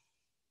here.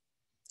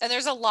 And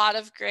there's a lot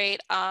of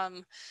great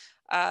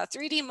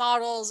 3D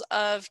models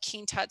of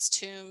King Tut's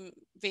tomb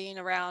being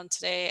around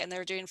today, and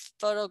they're doing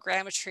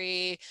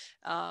photogrammetry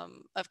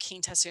of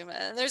King Tut's tomb.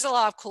 And there's a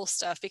lot of cool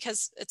stuff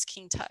because it's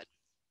King Tut.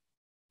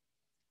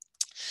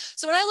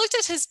 So when I looked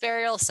at his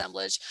burial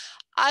assemblage,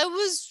 I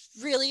was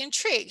really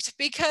intrigued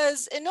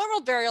because in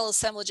normal burial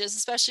assemblages,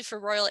 especially for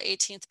royal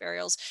 18th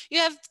burials, you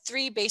have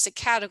three basic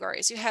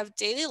categories. You have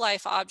daily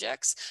life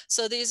objects.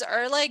 So these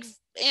are like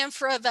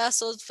amphora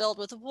vessels filled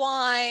with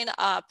wine,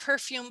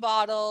 perfume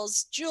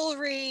bottles,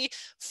 jewelry,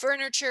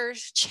 furniture,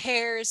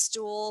 chairs,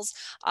 stools,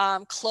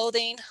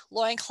 clothing,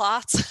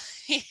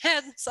 loincloths. He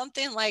had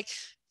something like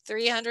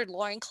 300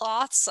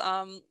 loincloths,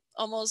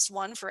 almost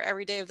one for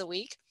every day of the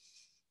week,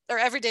 or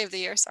every day of the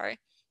year, sorry.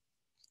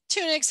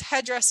 Tunics,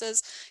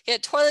 headdresses, he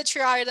had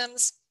toiletry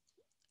items,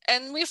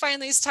 and we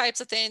find these types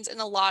of things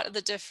in a lot of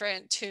the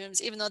different tombs.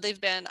 Even though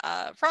they've been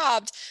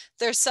robbed,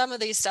 there's some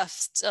of these stuff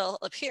still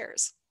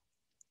appears.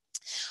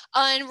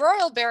 In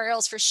royal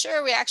burials, for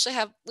sure,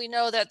 we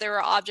know that there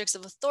were objects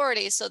of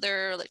authority. So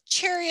there are like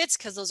chariots,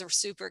 because those are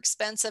super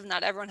expensive.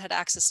 Not everyone had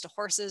access to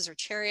horses or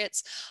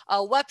chariots.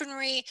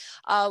 Weaponry,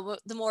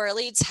 the more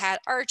elites had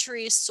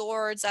archery,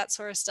 swords, that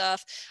sort of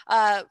stuff.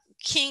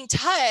 King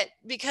Tut,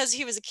 because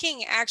he was a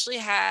king, actually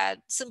had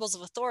symbols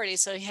of authority.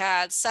 So he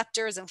had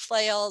scepters and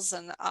flails,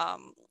 and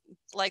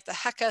like the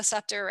Heka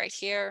scepter right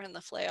here and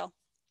the flail.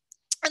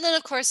 And then,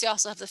 of course, you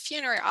also have the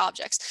funerary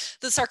objects,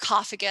 the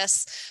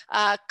sarcophagus,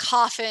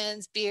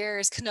 coffins,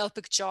 biers,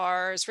 canopic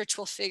jars,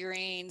 ritual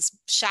figurines,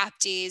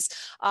 shapties,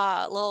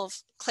 little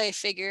clay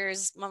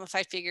figures,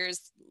 mummified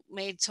figures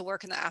made to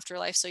work in the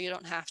afterlife so you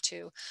don't have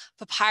to,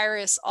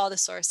 papyrus, all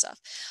this sort of stuff.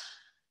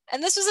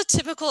 And this was a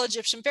typical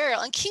Egyptian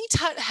burial. And King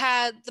Tut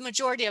had the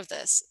majority of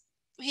this.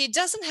 He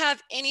doesn't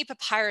have any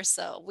papyrus,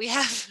 though. We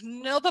have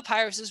no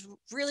papyrus. It's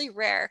really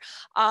rare.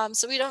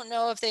 So we don't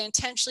know if they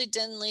intentionally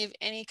didn't leave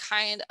any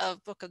kind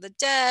of Book of the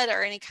Dead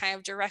or any kind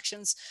of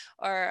directions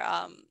or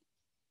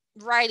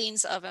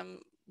writings of him.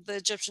 The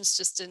Egyptians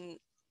just didn't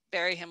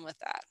bury him with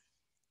that.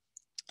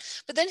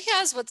 But then he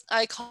has what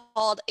I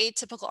called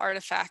atypical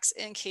artifacts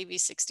in KV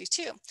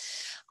 62.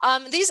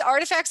 These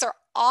artifacts are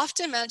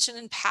often mentioned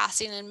in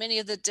passing in many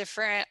of the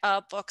different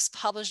books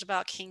published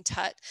about King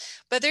Tut,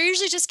 but they're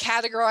usually just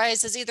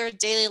categorized as either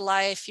daily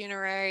life,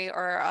 funerary,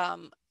 or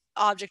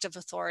object of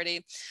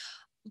authority.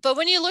 But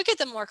when you look at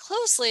them more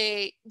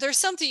closely, there's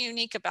something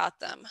unique about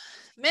them.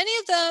 Many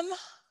of them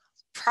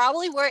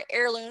probably were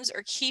heirlooms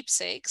or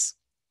keepsakes,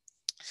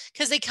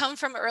 because they come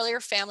from earlier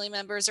family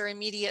members or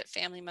immediate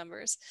family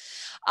members.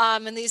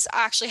 And these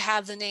actually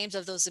have the names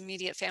of those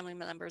immediate family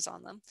members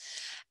on them.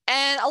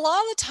 And a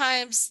lot of the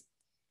times,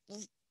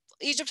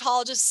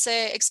 Egyptologists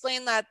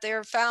explain that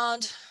they're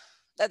found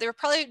that they were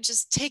probably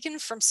just taken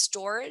from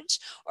storage,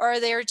 or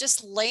they were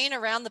just laying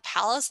around the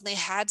palace and they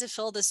had to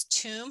fill this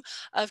tomb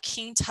of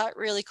King Tut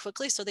really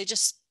quickly. So they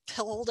just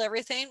pulled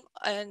everything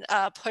and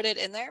put it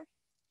in there.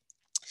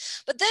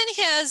 But then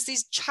he has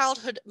these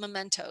childhood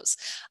mementos.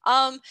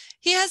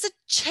 He has a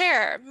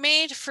chair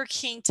made for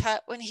King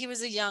Tut when he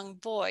was a young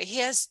boy. He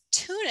has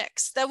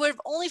tunics that would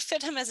have only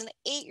fit him as an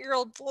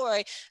 8-year-old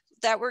boy,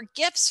 that were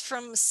gifts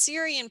from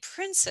Syrian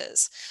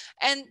princes.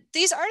 And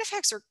these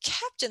artifacts are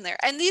kept in there.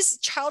 And these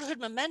childhood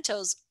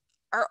mementos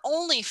are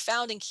only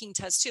found in King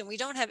Tut's tomb. We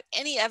don't have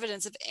any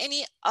evidence of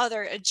any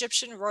other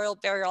Egyptian royal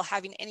burial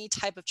having any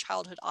type of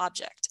childhood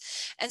object.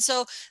 And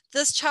so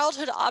this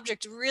childhood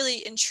object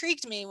really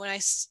intrigued me when I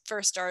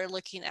first started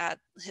looking at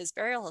his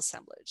burial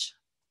assemblage.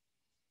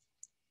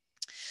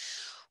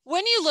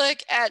 When you look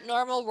at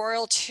normal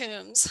royal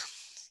tombs,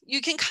 you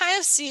can kind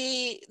of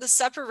see the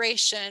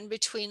separation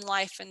between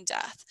life and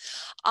death.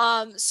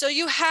 So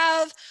you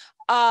have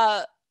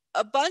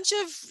a bunch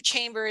of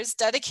chambers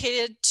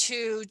dedicated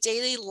to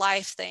daily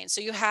life things.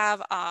 So you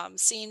have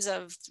scenes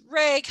of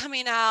Re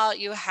coming out,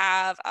 you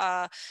have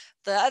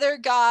the other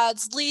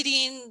gods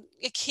leading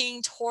a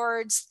king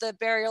towards the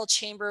burial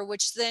chamber,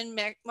 which then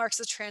marks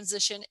the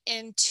transition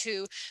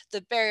into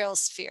the burial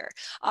sphere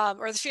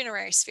or the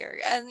funerary sphere.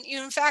 And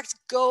you, in fact,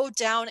 go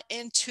down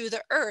into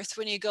the earth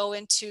when you go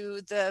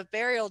into the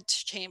burial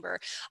chamber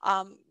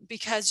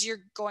because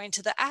you're going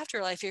to the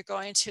afterlife, you're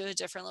going to a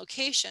different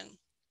location.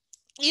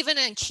 Even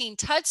in King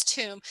Tut's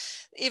tomb,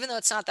 even though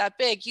it's not that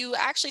big, you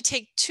actually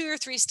take 2 or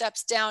 3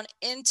 steps down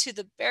into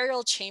the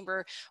burial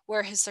chamber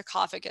where his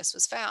sarcophagus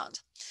was found.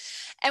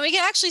 And we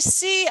can actually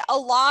see a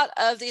lot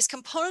of these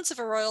components of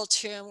a royal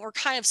tomb were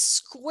kind of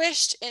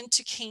squished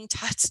into King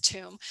Tut's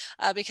tomb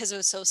because it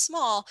was so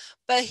small,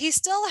 but he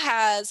still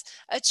has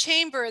a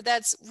chamber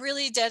that's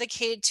really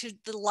dedicated to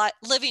the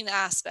living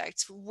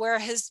aspect, where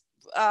his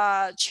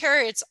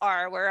chariots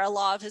are, where a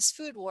lot of his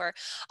food were,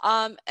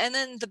 and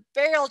then the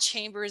burial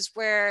chambers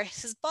where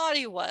his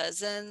body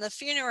was, and the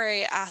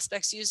funerary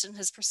aspects used in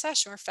his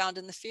procession were found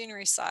in the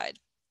funerary side.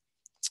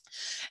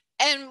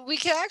 And we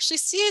can actually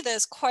see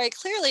this quite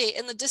clearly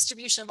in the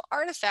distribution of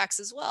artifacts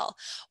as well.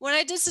 When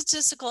I did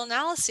statistical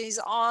analyses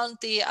on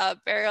the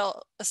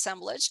burial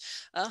assemblage,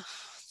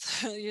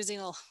 using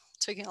a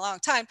taking a long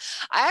time,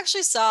 I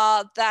actually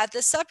saw that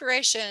the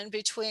separation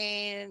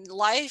between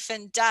life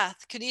and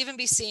death could even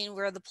be seen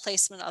where the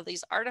placement of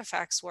these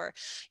artifacts were.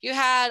 You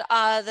had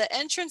the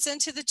entrance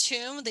into the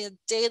tomb, the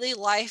daily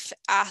life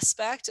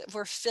aspect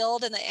were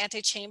filled in the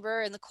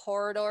antechamber, in the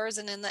corridors,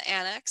 and in the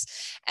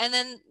annex. And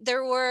then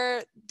there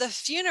were the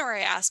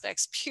funerary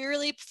aspects,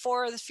 purely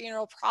for the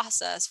funeral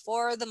process,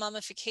 for the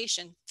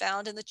mummification,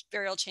 found in the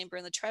burial chamber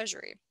in the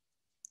treasury.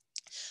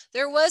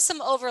 There was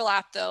some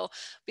overlap though,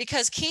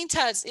 because King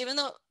Tut's, even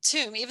though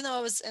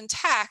it was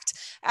intact,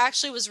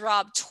 actually was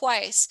robbed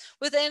twice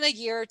within a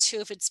year or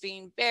two of its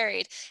being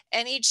buried.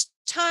 And each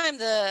time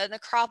the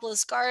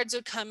necropolis guards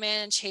would come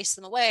in and chase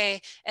them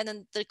away, and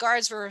then the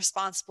guards were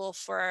responsible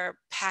for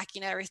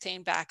packing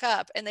everything back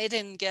up, and they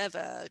didn't give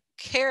a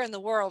care in the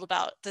world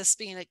about this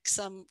being like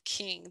some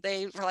king.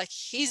 They were like,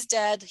 he's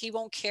dead, he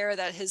won't care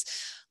that his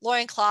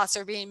loincloths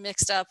are being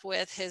mixed up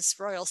with his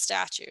royal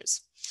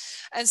statues.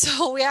 And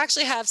so we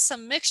actually have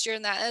some mixture,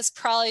 and that is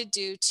probably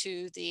due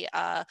to the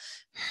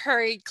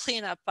hurried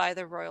cleanup by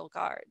the royal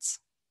guards.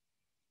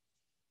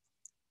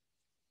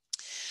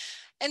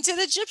 And to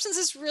the Egyptians,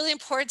 it's really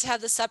important to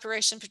have the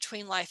separation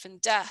between life and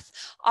death.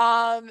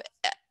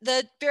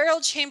 The burial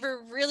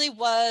chamber really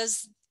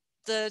was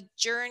the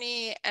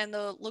journey and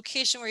the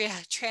location where you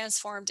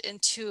transformed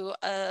into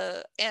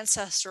an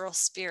ancestral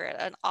spirit,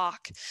 an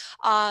Ak.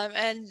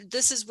 And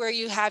this is where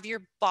you have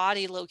your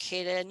body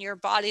located, and your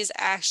body is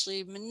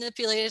actually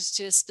manipulated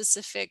to a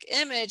specific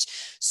image.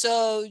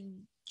 So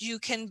you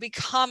can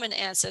become an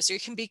ancestor, you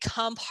can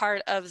become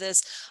part of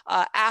this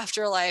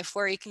afterlife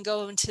where you can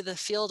go into the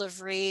field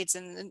of reeds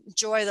and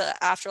enjoy the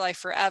afterlife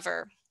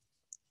forever.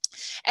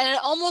 And it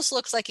almost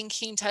looks like in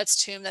King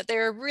Tut's tomb that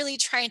they're really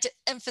trying to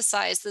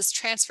emphasize this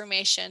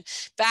transformation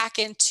back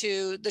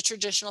into the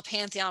traditional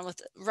pantheon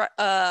with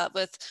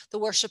the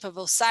worship of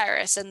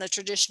Osiris and the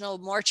traditional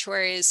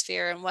mortuary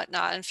sphere and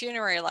whatnot and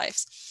funerary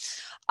lives.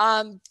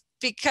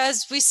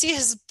 Because we see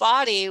his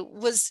body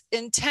was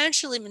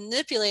intentionally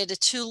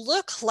manipulated to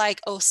look like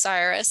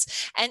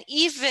Osiris, and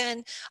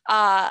even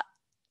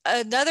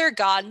another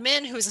god,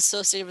 Min, who is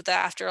associated with the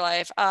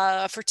afterlife,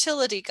 a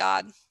fertility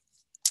god.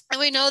 And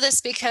we know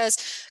this because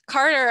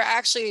Carter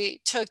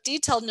actually took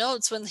detailed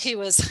notes when he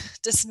was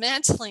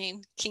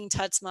dismantling King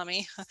Tut's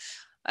mummy.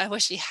 I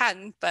wish he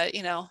hadn't, but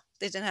you know,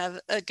 they didn't have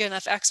good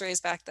enough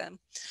x-rays back then.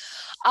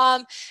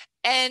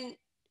 And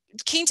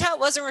King Tut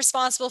wasn't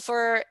responsible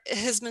for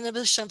his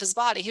manipulation of his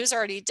body. He was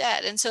already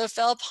dead. And so it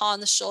fell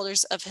upon the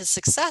shoulders of his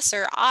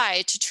successor,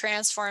 I, to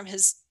transform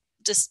his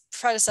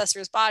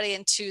predecessor's body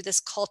into this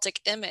cultic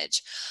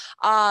image.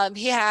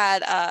 He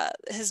had,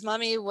 his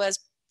mummy was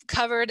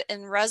covered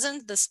in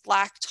resin, this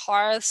black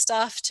tar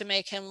stuff to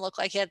make him look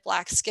like he had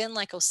black skin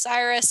like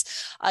Osiris.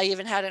 He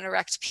even had an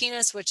erect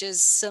penis, which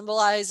is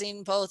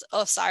symbolizing both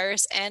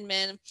Osiris and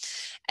Min.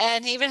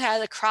 And he even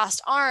had the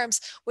crossed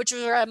arms, which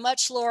were at a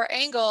much lower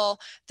angle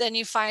than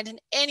you find in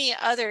any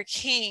other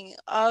king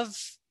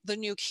of the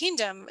new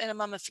kingdom in a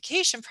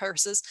mummification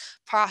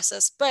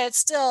process,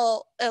 but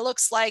it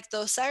looks like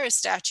the Osiris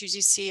statues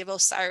you see of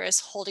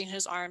Osiris holding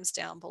his arms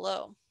down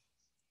below.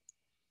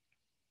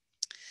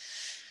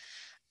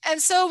 And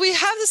so we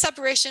have the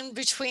separation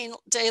between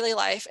daily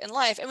life and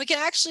life, and we can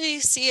actually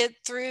see it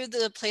through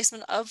the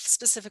placement of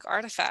specific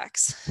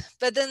artifacts.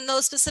 But then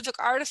those specific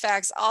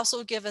artifacts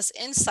also give us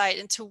insight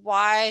into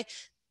why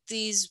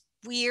these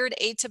weird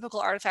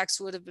atypical artifacts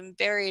would have been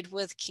buried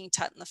with King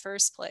Tut in the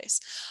first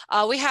place.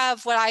 We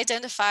have what I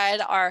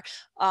identified are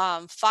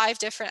 5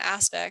 different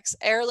aspects: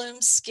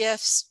 heirlooms,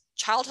 gifts,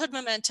 childhood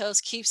mementos,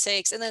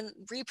 keepsakes, and then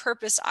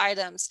repurposed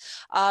items.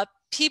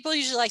 People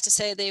usually like to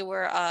say they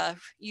were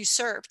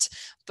usurped,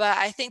 but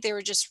I think they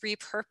were just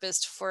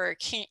repurposed for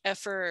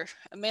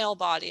a male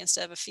body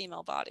instead of a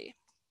female body.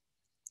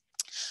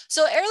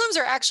 So heirlooms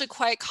are actually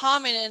quite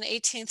common in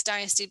 18th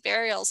dynasty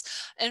burials.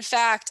 In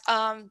fact,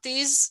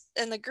 these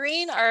in the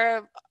green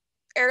are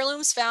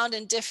heirlooms found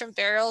in different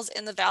burials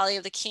in the Valley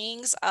of the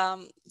Kings.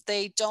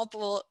 They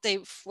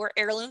were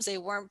heirlooms. They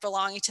weren't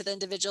belonging to the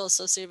individual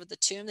associated with the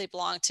tomb. They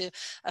belonged to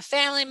a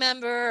family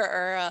member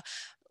or a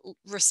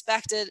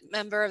respected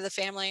member of the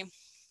family.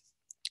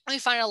 We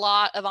find a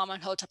lot of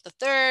Amenhotep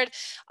III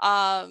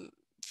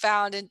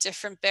found in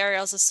different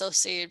burials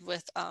associated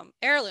with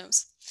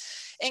heirlooms.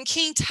 In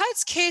King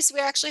Tut's case, we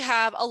actually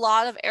have a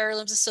lot of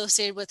heirlooms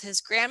associated with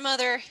his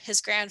grandmother,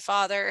 his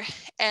grandfather,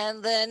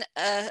 and then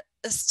an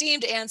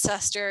esteemed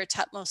ancestor,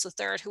 Thutmose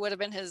III, who would have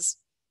been his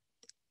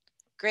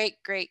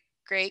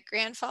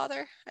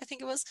great-great-great-grandfather, I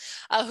think it was,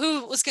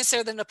 who was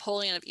considered the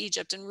Napoleon of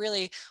Egypt and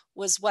really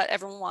was what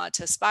everyone wanted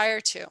to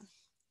aspire to.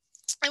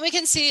 And we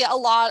can see a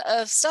lot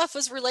of stuff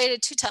was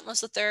related to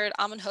Thutmose III,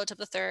 Amenhotep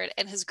III,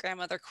 and his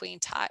grandmother, Queen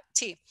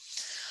Ti.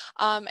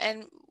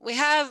 And we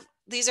have,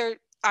 these are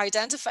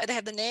identified, they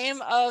have the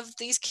name of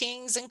these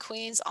kings and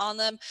queens on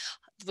them.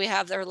 We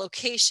have their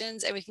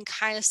locations, and we can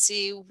kind of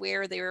see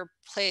where they were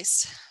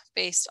placed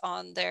based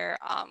on their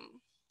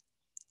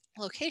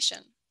location.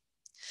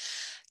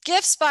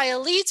 Gifts by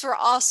elites were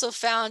also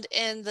found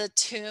in the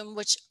tomb,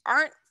 which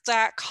aren't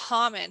that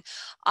common.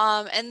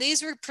 And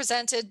these were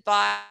presented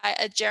by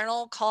a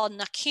general called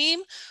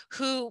Nakim,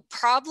 who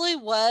probably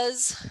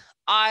was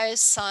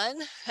Ai's son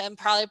and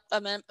probably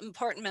an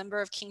important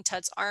member of King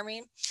Tut's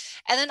army.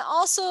 And then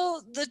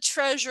also the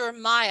treasurer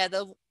Maya,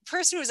 the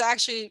person who was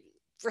actually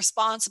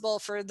responsible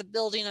for the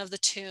building of the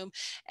tomb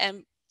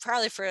and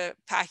probably for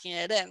packing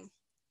it in.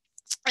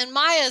 And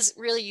Maya is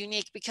really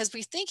unique because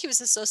we think he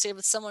was associated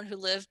with someone who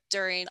lived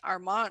during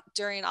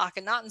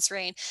Akhenaten's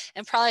reign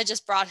and probably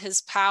just brought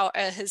his power,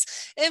 his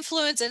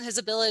influence and his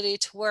ability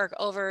to work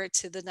over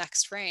to the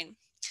next reign.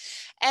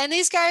 And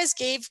these guys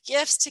gave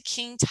gifts to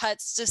King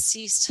Tut's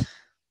deceased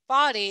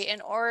body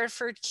in order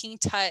for King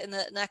Tut in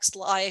the next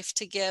life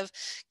to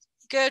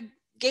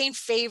gain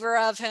favor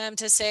of him,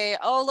 to say,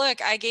 oh,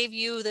 look, I gave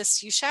you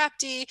this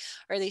Ushapti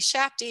or these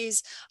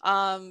Shaptis.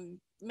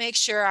 Make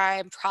sure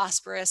I'm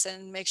prosperous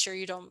and make sure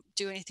you don't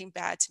do anything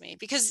bad to me.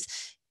 Because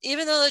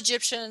even though the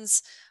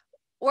Egyptians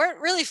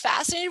weren't really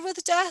fascinated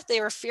with death,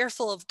 they were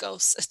fearful of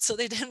ghosts. So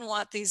they didn't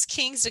want these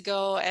kings to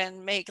go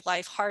and make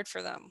life hard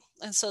for them.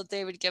 And so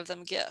they would give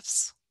them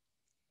gifts.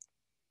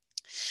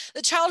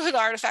 The childhood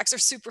artifacts are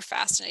super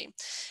fascinating.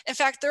 In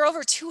fact, there are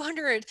over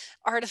 200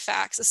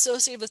 artifacts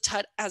associated with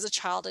Tut as a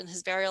child in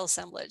his burial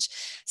assemblage.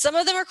 Some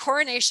of them are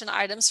coronation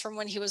items from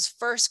when he was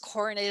first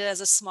coronated as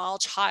a small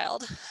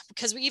child,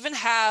 because we even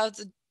have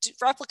the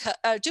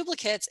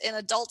duplicates in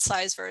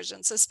adult-size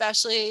versions,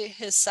 especially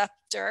his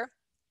scepter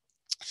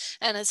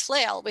and his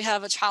flail. We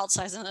have a child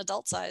size and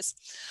adult size.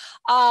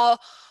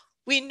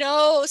 We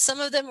know some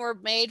of them were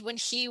made when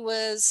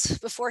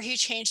before he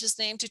changed his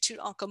name to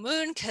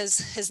Tutankhamun, because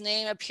his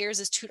name appears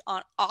as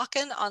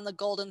Tutankhamun on the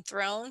golden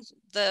throne,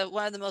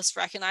 one of the most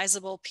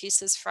recognizable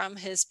pieces from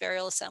his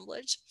burial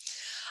assemblage.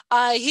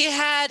 When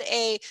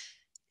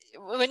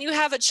you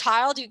have a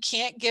child, you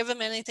can't give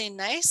him anything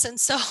nice. And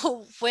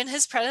so when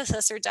his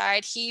predecessor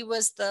died, he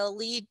was the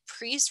lead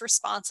priest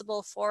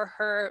responsible for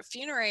her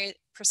funerary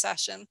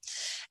procession.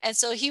 And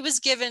so he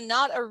was given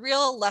not a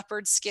real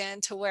leopard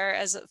skin to wear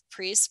as a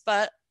priest,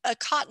 but a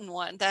cotton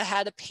one that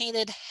had a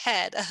painted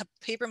head, a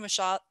paper mache,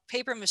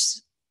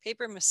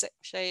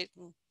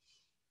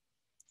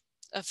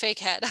 a fake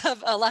head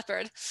of a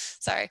leopard,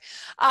 sorry.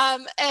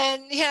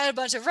 And he had a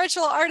bunch of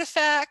ritual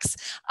artifacts.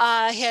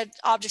 He had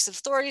objects of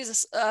authority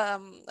as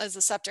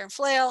the scepter and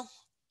flail.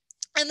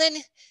 And then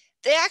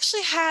they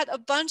actually had a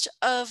bunch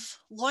of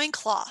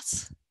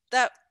loincloths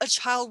that a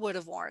child would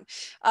have worn.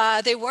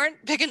 They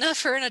weren't big enough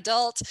for an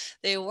adult.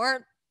 They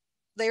were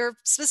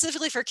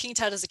specifically for King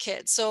Tut as a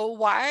kid. So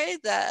why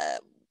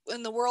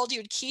in the world you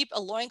would keep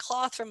a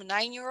loincloth from a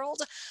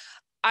 9-year-old?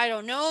 I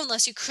don't know,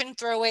 unless you couldn't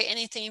throw away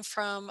anything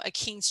from a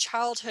king's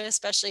childhood,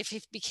 especially if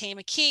he became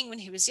a king when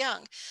he was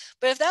young.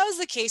 But if that was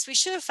the case, we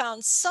should have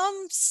found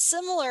some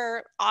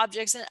similar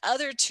objects in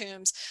other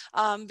tombs,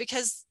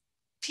 because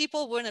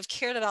people wouldn't have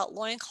cared about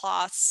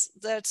loincloths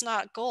that's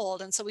not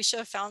gold. And so we should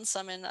have found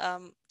some in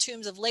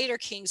tombs of later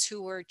kings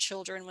who were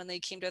children when they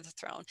came to the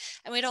throne.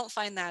 And we don't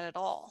find that at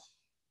all.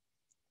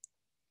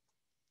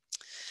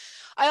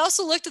 I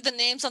also looked at the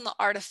names on the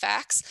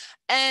artifacts,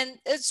 and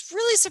it's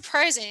really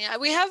surprising.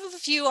 We have a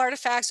few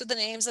artifacts with the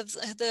names of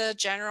the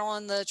general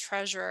and the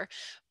treasurer,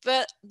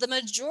 but the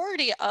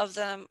majority of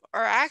them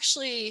are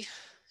actually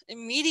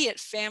immediate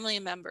family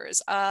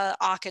members.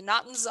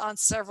 Akhenaten's on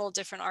several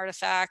different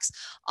artifacts.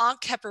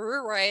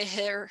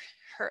 Ankh-Keperure,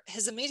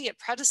 his immediate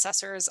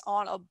predecessor, is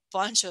on a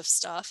bunch of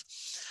stuff.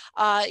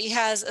 He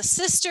has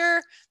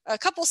a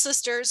couple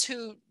sisters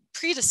who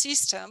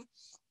predeceased him,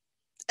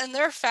 and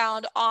they're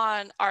found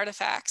on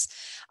artifacts.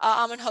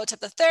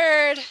 Amenhotep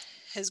III,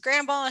 his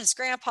grandma, his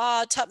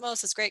grandpa,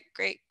 Tutmos, his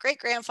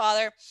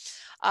great-great-great-grandfather,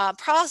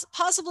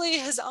 possibly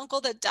his uncle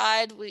that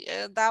died.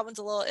 That one's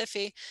a little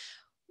iffy.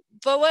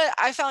 But what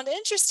I found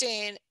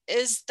interesting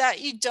is that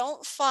you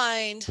don't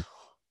find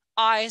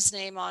Ai's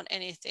name on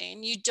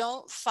anything. You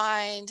don't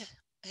find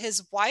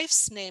his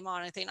wife's name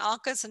on anything,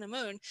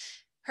 Ankhesenamun.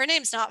 Her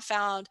name's not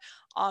found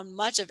on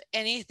much of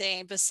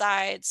anything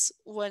besides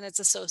when it's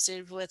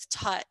associated with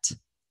Tut.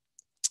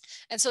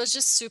 And so it's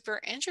just super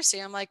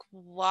interesting. I'm like,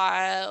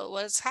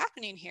 what's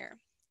happening here?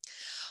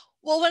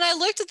 Well, when I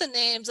looked at the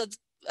names of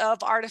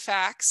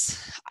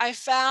artifacts, I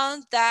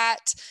found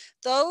that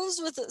those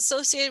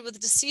associated with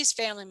deceased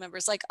family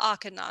members like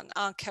Akhenaten,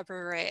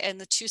 Ankh-Keperure,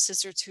 and the two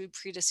sisters who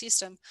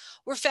predeceased him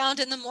were found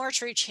in the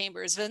mortuary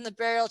chambers, in the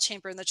burial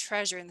chamber, in the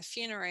treasury, in the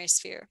funerary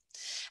sphere.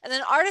 And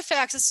then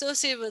artifacts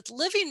associated with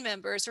living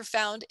members were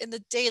found in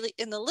the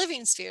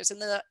living spheres, in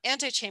the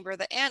antechamber,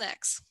 the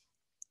annex.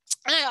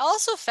 And I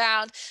also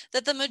found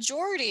that the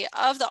majority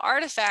of the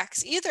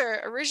artifacts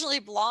either originally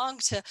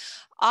belonged to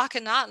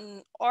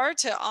Akhenaten or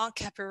to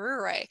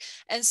Ankh-Keperure.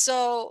 And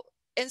so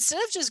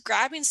instead of just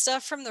grabbing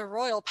stuff from the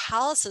royal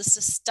palaces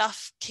to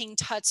stuff King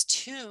Tut's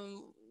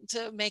tomb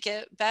to make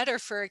it better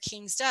for a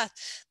king's death,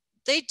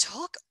 they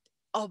took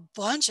a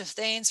bunch of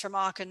things from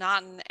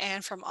Akhenaten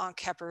and from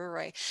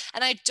Ankh-Keperure.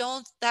 And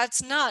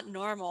that's not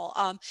normal.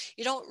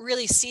 You don't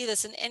really see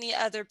this in any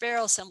other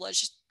burial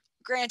assemblage.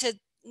 Granted,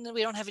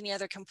 we don't have any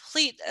other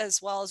complete as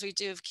well as we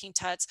do of King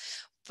Tut's,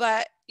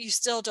 but you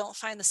still don't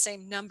find the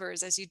same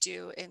numbers as you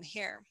do in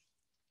here.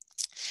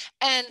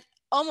 And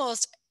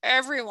almost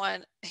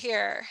everyone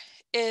here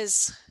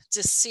is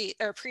deceased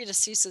or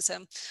predeceases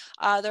him.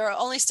 There are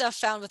only stuff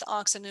found with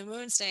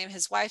Ankh-Namun's name,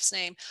 his wife's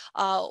name,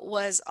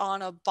 was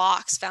on a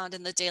box found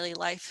in the daily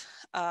life,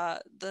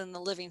 in the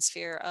living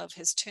sphere of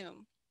his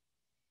tomb.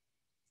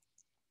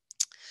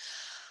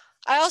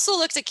 I also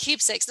looked at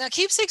keepsakes. Now,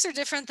 keepsakes are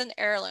different than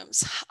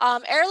heirlooms.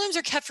 Heirlooms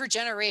are kept for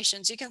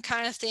generations. You can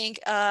kind of think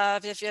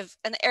of if you have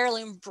an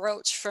heirloom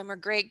brooch from a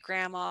great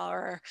grandma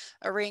or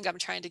a ring I'm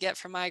trying to get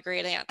from my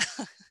great aunt.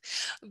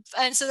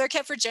 And so they're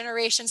kept for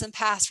generations and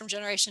passed from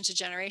generation to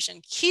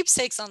generation.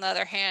 Keepsakes, on the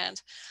other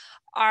hand,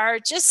 are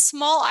just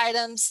small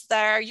items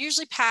that are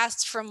usually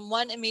passed from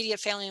one immediate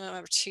family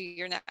member to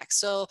your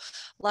next. So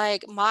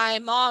like my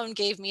mom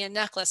gave me a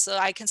necklace, so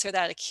I consider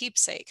that a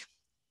keepsake.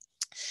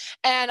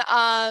 And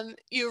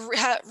you're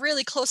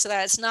really close to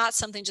that. It's not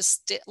something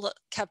just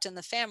kept in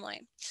the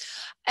family.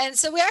 And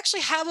so we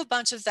actually have a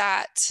bunch of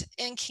that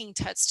in King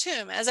Tut's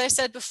tomb. As I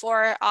said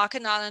before,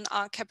 Akhenaten and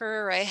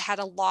Ankh-Khepri had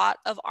a lot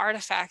of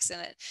artifacts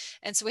in it.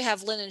 And so we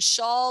have linen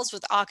shawls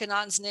with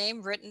Akhenaten's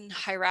name written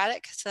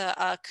hieratic,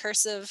 the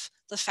cursive,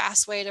 the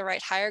fast way to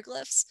write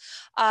hieroglyphs.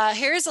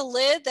 Here's a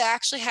lid that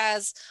actually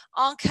has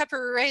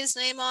Ankh-Khepri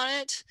name on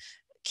it,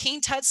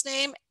 King Tut's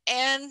name,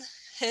 and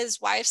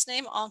his wife's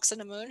name,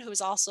 Ankh-Namun, who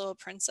is also a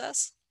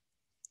princess.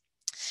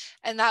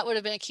 And that would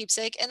have been a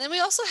keepsake. And then we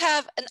also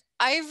have an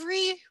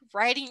ivory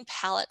writing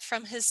palette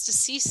from his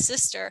deceased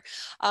sister,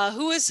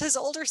 who was his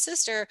older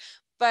sister,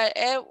 but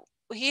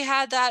he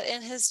had that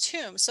in his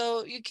tomb.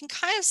 So you can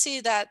kind of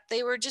see that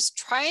they were just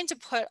trying to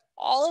put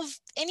all of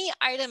any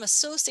item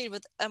associated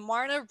with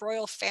Amarna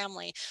royal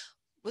family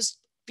was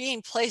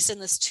being placed in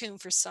this tomb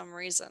for some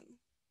reason.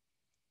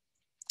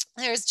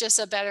 There's just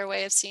a better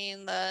way of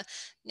seeing the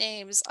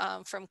names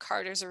from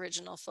Carter's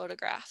original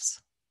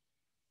photographs.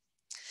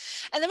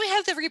 And then we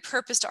have the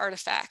repurposed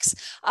artifacts.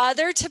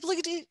 They're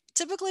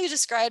typically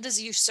described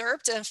as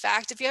usurped. In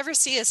fact, if you ever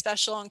see a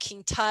special on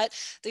King Tut,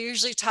 they're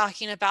usually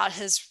talking about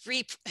his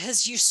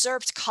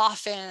usurped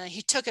coffin.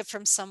 He took it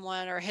from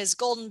someone, or his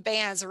golden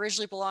bands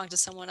originally belonged to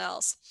someone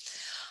else.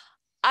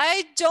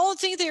 I don't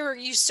think they were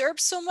usurped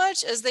so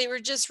much as they were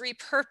just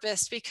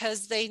repurposed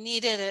because they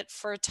needed it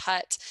for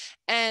Tut.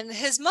 And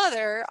his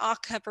mother,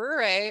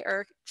 Ankh-Khepri,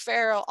 or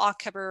Pharaoh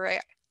Ankh-Khepri,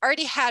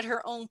 already had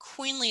her own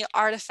queenly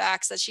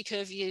artifacts that she could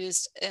have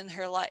used in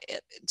her life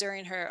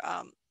during her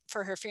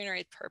for her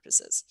funerary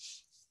purposes.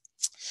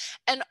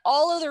 And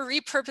all of the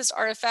repurposed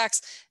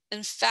artifacts,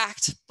 in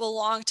fact,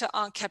 belong to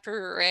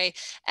Ankh-Khepri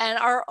and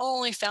are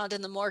only found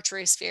in the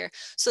mortuary sphere.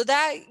 So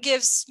that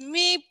gives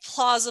me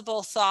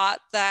plausible thought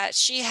that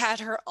she had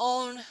her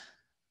own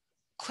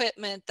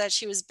equipment that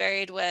she was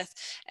buried with,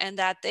 and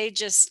that they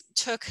just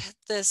took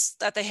this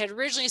that they had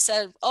originally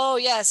said, oh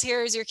yes,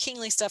 here's your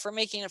kingly stuff, we're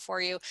making it for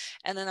you,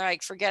 and then they're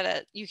like, forget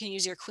it, you can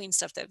use your queen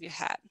stuff that you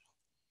had,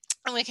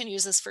 and we can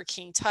use this for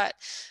King Tut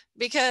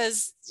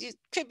because it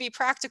could be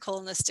practical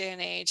in this day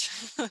and age.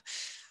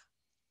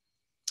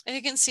 And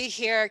you can see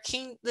here,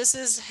 this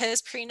is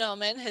his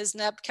prenomen, his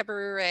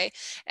Neb-Khepri,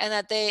 and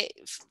that they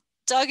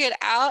dug it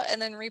out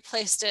and then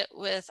replaced it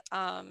with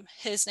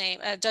his name,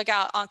 dug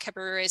out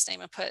Ankh-Khepri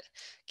name and put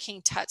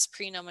King Tut's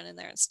prenomen in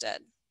there instead.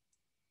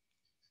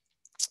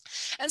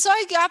 And so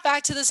I got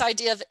back to this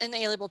idea of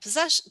inalienable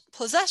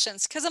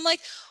possessions, because I'm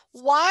like,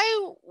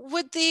 why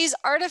would these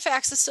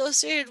artifacts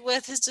associated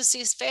with his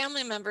deceased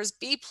family members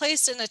be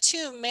placed in a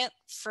tomb meant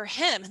for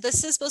him?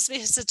 This is supposed to be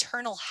his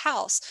eternal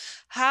house.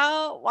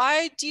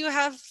 Why do you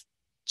have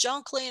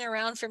junk laying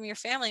around from your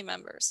family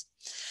members?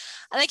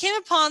 And I came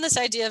upon this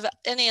idea of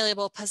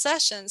inalienable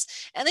possessions.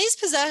 And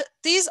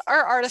these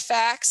are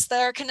artifacts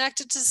that are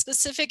connected to a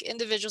specific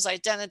individual's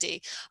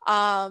identity.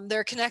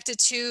 They're connected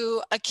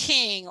to a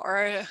king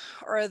or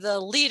the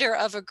leader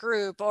of a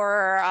group,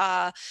 or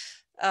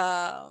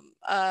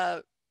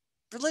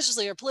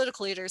religiously or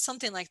political leader,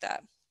 something like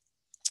that.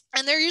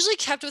 And they're usually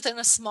kept within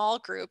a small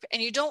group,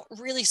 and you don't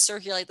really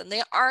circulate them.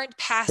 They aren't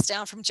passed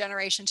down from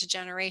generation to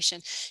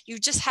generation. You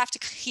just have to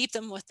keep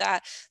them with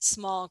that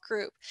small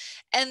group.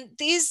 And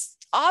these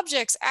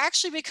objects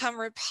actually become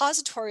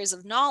repositories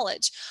of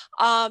knowledge.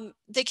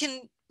 They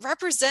can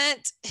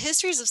represent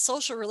histories of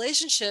social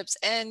relationships,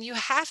 and you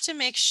have to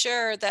make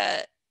sure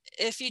that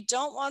if you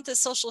don't want the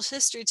social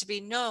history to be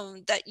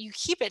known, that you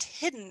keep it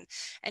hidden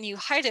and you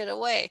hide it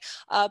away.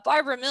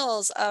 Barbara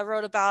Mills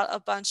wrote about a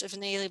bunch of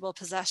inalienable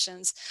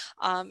possessions,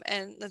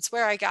 and that's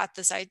where I got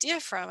this idea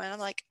from. And I'm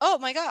like, oh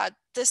my God,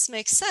 this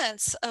makes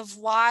sense of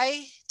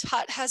why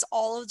Tut has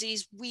all of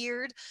these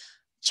weird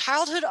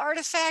childhood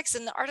artifacts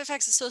and the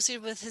artifacts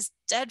associated with his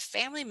dead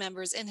family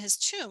members in his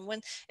tomb,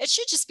 when it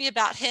should just be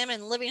about him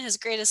and living his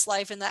greatest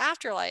life in the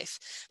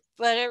afterlife.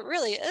 But it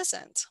really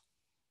isn't.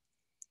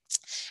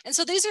 And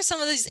so these are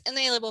some of these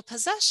inalienable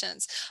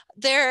possessions.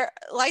 They're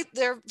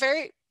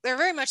very they're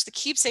very much the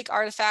keepsake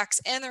artifacts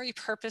and the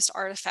repurposed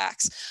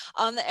artifacts.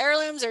 The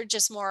heirlooms are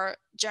just more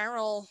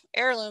general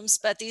heirlooms,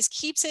 but these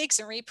keepsakes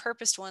and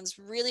repurposed ones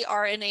really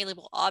are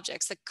inalienable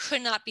objects that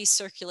could not be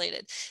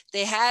circulated.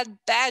 They had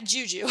bad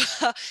juju.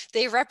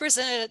 They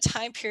represented a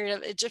time period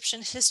of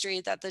Egyptian history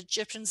that the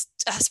Egyptians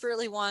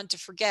desperately wanted to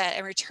forget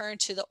and return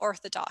to the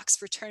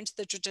orthodox, return to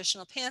the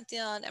traditional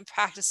pantheon and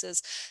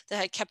practices that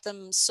had kept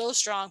them so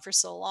strong for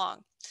so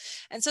long.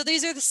 And so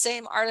these are the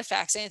same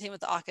artifacts, anything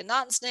with the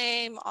Akhenaten's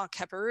name,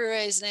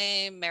 Ankheperue's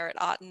name, Merit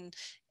Aten,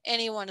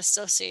 anyone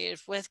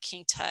associated with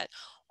King Tut,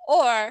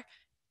 or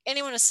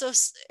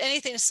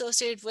anything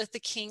associated with the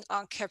king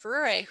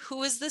Ankheperure, who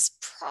was this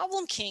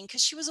problem king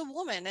because she was a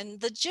woman, and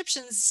the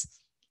Egyptians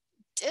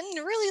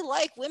didn't really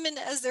like women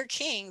as their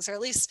kings, or at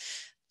least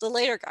the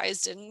later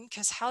guys didn't,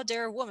 because how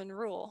dare a woman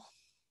rule?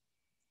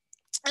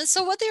 And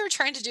so what they were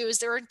trying to do is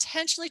they were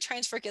intentionally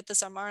trying to forget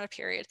this Amarna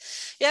period.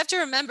 You have to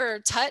remember,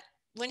 Tut,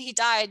 when he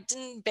died,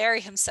 didn't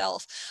bury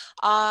himself.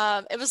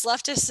 It was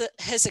left to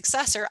his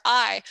successor,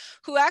 I,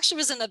 who actually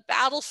was in a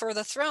battle for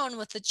the throne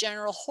with the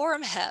general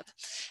Horemheb.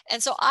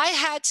 And so I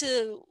had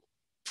to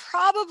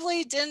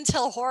probably didn't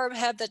tell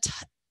Horemheb that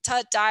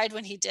Tut died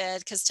when he did,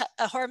 because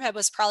Horemheb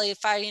was probably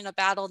fighting a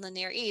battle in the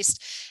Near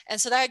East.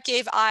 And so that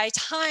gave I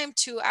time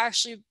to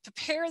actually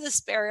prepare this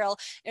burial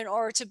in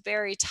order to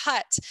bury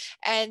Tut.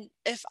 And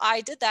if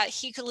I did that,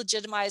 he could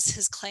legitimize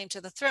his claim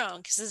to the throne,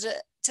 because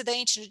to the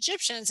ancient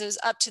Egyptians, it was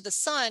up to the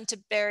son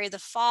to bury the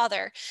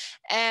father.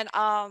 And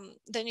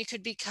then you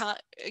could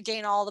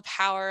gain all the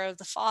power of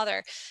the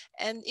father.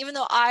 And even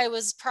though I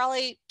was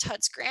probably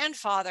Tut's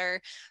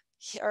grandfather,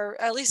 or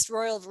at least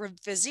royal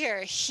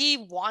vizier, he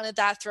wanted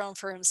that throne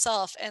for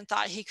himself and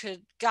thought he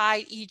could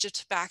guide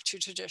Egypt back to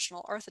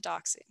traditional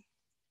orthodoxy.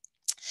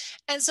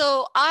 And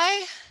so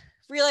I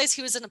realized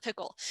he was in a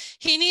pickle.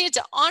 He needed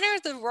to honor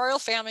the royal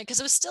family because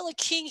it was still a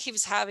king he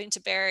was having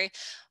to bury,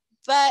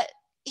 but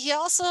he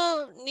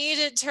also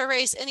needed to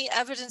erase any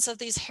evidence of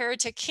these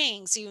heretic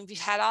kings. You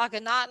had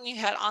Akhenaten, you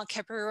had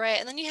Ankheperure,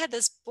 and then you had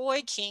this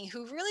boy king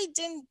who really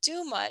didn't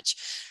do much.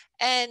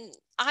 And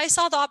I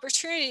saw the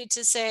opportunity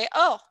to say,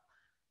 oh,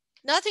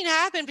 nothing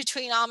happened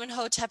between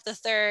Amenhotep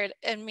III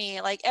and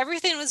me. Like,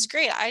 everything was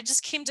great. I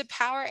just came to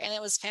power and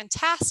it was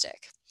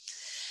fantastic.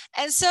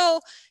 And so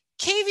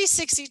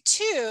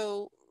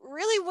KV62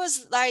 really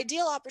was the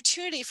ideal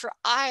opportunity for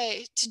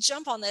I to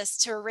jump on this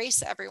to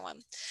erase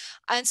everyone.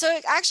 And so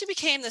it actually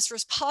became this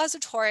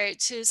repository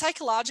to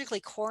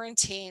psychologically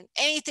quarantine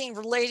anything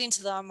relating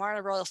to the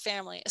Amarna royal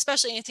family,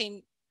 especially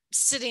anything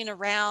sitting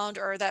around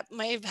or that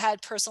may have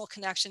had personal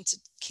connection to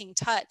King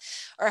Tut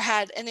or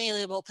had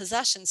inalienable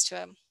possessions to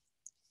him.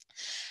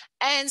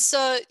 And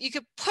so you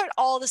could put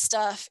all the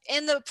stuff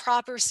in the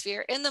proper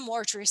sphere, in the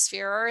mortuary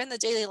sphere, or in the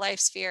daily life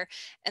sphere,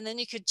 and then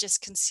you could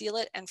just conceal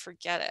it and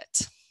forget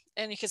it.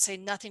 And you could say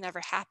nothing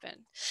ever happened.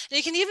 And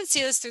you can even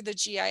see this through the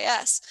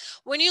GIS.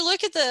 When you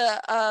look at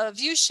the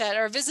view shed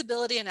or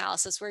visibility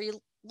analysis, where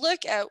you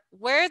look at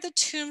where the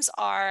tombs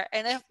are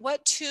and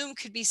what tomb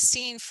could be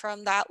seen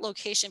from that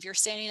location, if you're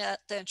standing at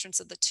the entrance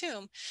of the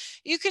tomb,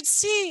 you could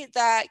see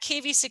that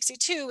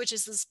KV62, which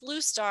is this blue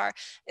star,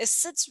 it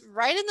sits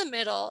right in the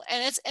middle,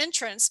 and its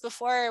entrance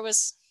before it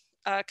was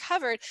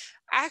covered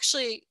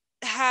actually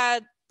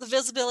had the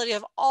visibility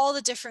of all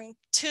the different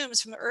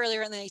tombs from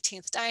earlier in the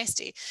 18th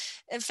dynasty.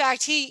 In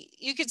fact,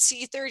 you could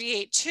see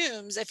 38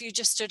 tombs if you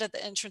just stood at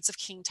the entrance of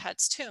King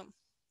Tut's tomb.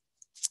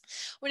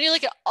 When you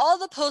look at all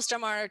the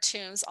post-Amarna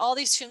tombs, all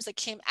these tombs that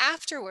came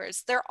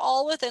afterwards, they're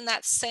all within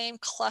that same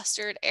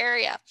clustered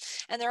area,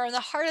 and they're in the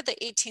heart of the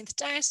 18th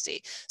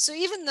dynasty. So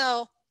even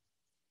though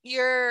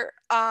you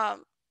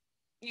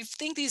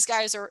think these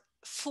guys are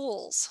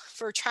fools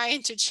for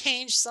trying to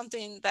change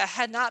something that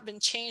had not been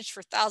changed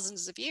for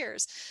thousands of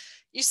years,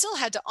 you still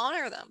had to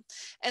honor them.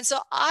 And so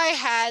I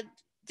had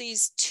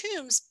these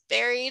tombs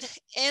buried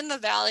in the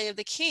Valley of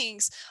the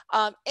Kings,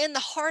 in the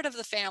heart of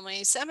the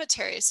family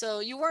cemetery.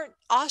 So you weren't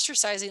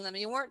ostracizing them.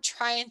 You weren't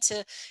trying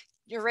to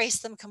erase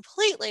them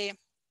completely.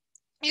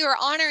 You were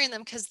honoring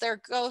them because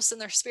their ghosts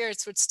and their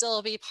spirits would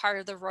still be part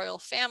of the royal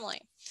family.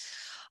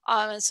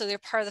 And so they're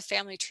part of the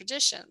family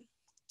tradition.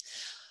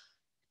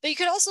 But you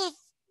could also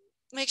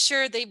make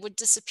sure they would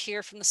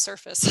disappear from the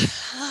surface.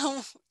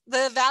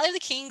 The Valley of the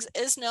Kings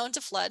is known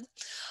to flood.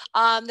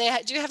 They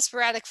do have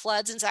sporadic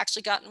floods, and it's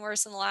actually gotten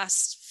worse in the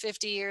last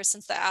 50 years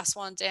since the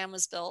Aswan Dam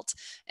was built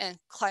and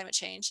climate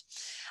change.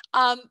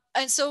 And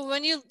so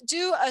when you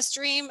do a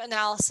stream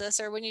analysis,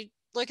 or when you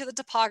look at the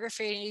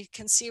topography and you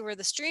can see where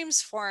the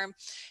streams form,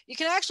 you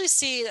can actually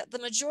see that the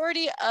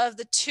majority of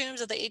the tombs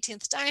of the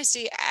 18th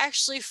dynasty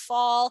actually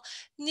fall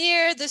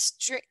near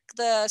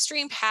the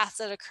stream paths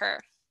that occur.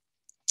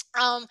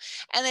 And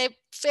they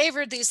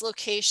favored these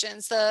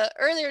locations. The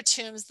earlier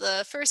tombs,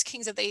 the first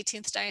kings of the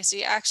 18th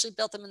dynasty, actually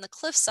built them in the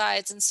cliff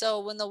sides. And so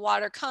when the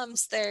water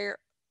comes, it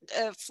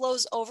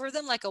flows over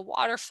them like a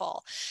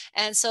waterfall.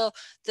 And so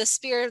the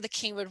spirit of the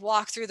king would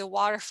walk through the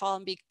waterfall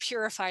and be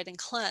purified and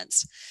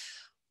cleansed.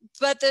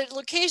 But the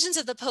locations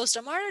of the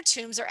post-Amarna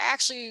tombs are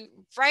actually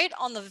right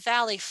on the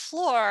valley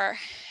floor.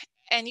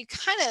 And you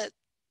kind of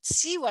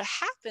see what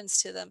happens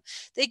to them.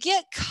 They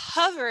get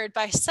covered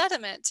by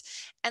sediment.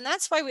 And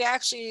that's why we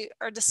actually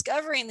are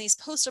discovering these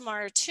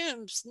post-Amarna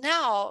tombs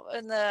now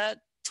in the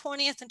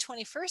 20th and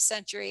 21st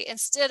century,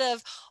 instead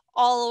of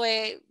all the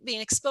way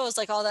being exposed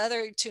like all the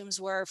other tombs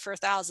were for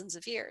thousands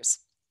of years.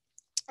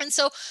 And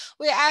so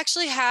we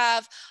actually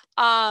have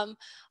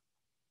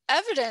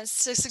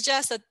evidence to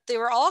suggest that they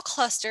were all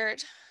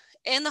clustered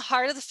in the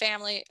heart of the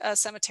family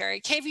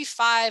cemetery.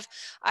 KV5,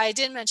 I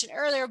didn't mention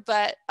earlier,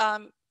 but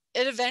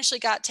it eventually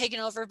got taken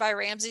over by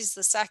Ramses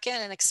II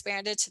and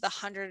expanded to the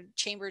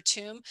 100-chamber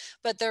tomb.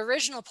 But the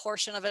original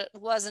portion of it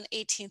was an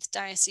 18th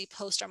dynasty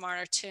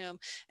post-Amarna tomb,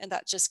 and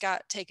that just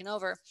got taken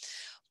over.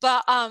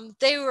 But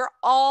they were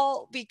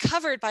all be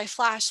covered by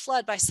flash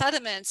flood, by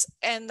sediments,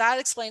 and that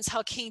explains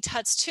how King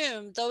Tut's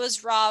tomb, though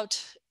was robbed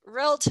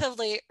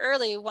relatively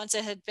early, once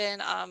it had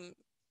been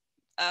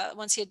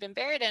once he had been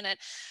buried in it,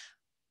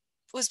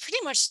 was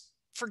pretty much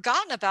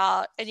forgotten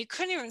about, and you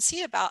couldn't even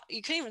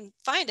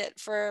find it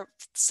for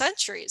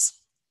centuries.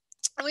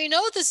 And we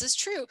know this is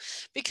true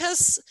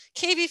because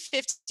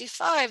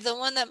KV55, the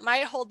one that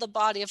might hold the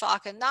body of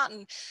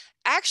Akhenaten,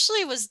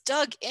 actually was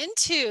dug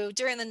into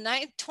during the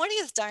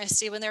 20th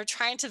dynasty when they were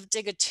trying to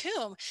dig a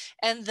tomb,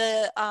 and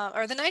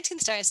or the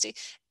 19th dynasty,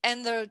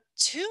 and the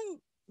tomb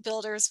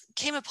builders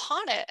came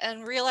upon it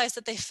and realized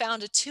that they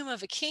found a tomb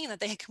of a king that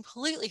they had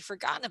completely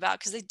forgotten about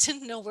because they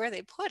didn't know where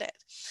they put it.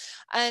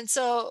 And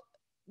so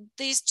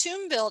these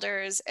tomb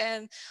builders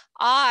and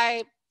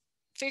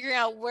figuring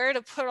out where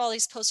to put all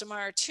these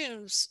post-Amarna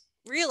tombs,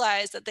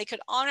 realized that they could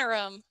honor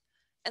them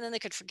and then they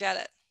could forget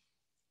it.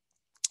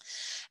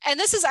 And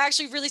this is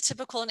actually really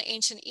typical in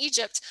ancient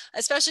Egypt,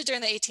 especially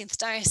during the 18th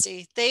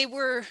dynasty. They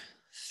were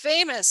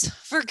famous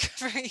for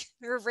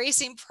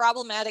erasing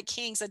problematic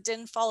kings that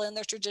didn't fall in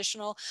their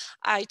traditional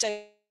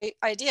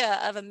idea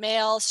of a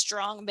male,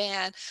 strong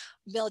man,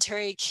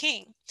 military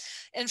king.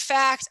 In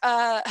fact,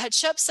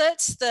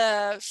 Hatshepsut,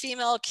 the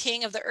female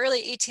king of the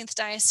early 18th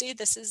dynasty,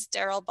 this is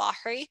Deir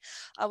el-Bahri,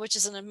 which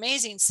is an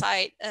amazing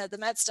site. The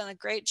Met's done a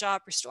great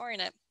job restoring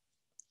it.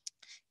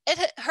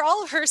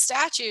 All of her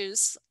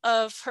statues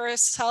of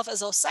herself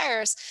as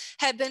Osiris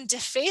had been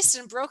defaced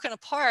and broken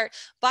apart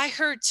by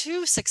her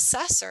two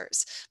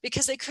successors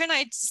because they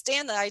couldn't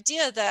stand the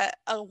idea that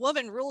a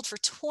woman ruled for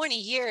 20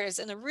 years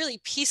in a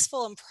really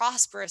peaceful and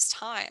prosperous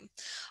time.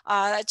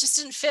 That just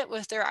didn't fit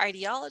with their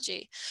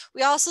ideology.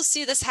 We also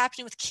see this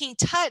happening with King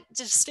Tut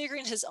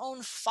disfiguring his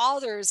own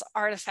father's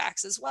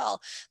artifacts as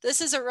well. This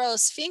is a row of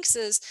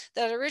sphinxes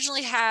that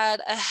originally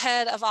had a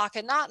head of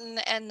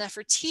Akhenaten and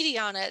Nefertiti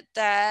on it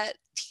that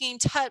King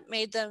Tut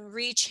made them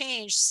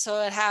rechange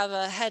so it have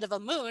a head of a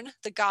moon,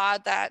 the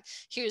god that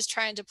he was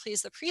trying to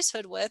please the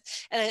priesthood with,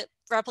 and a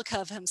replica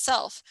of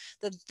himself.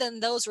 Then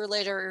those were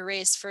later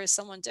erased for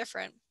someone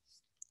different.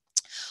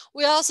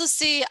 We also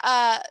see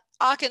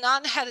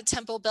Akhenaten had a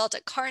temple built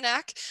at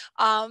Karnak.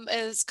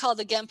 It's called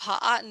the Genpa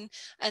Aten,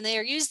 and they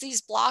used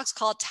these blocks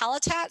called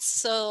talatats.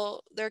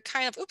 So they're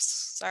kind of,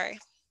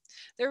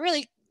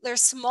 they're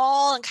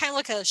small and kind of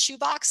like a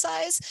shoebox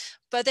size,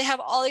 but they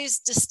have all these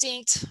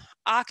distinct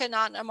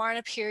Akhenaten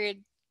Amarna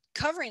period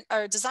covering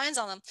or designs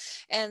on them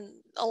and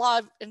a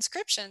lot of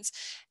inscriptions.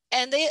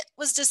 And they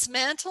was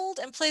dismantled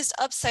and placed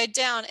upside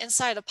down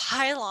inside a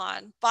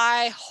pylon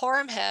by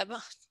Horemheb,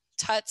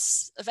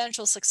 Tut's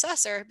eventual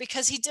successor,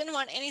 because he didn't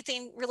want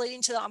anything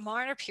relating to the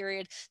Amarna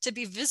period to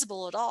be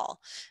visible at all.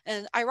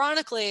 And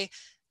ironically,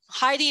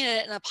 hiding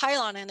it in a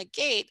pylon and a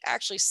gate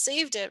actually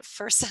saved it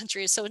for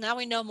centuries. So now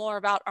we know more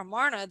about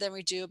Amarna than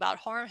we do about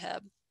Horemheb.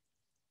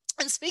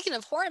 And speaking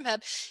of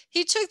Horemheb,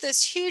 he took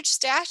this huge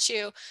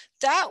statue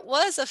that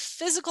was a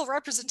physical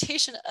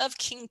representation of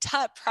King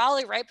Tut,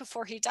 probably right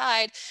before he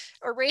died,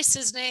 erased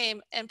his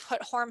name and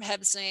put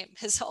Horemheb's name,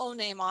 his own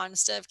name on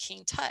instead of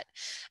King Tut.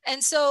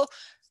 And so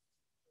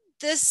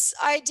this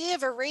idea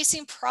of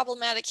erasing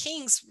problematic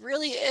kings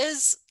really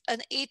is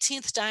an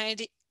 18th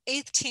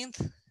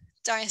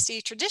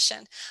dynasty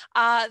tradition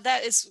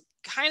that is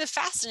kind of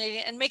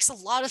fascinating and makes a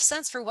lot of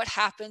sense for what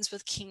happens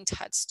with King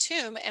Tut's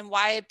tomb and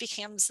why it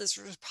becomes this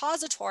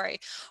repository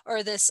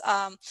or this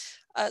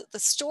the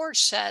storage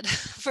shed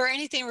for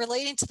anything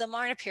relating to the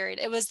Amarna period.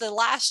 It was the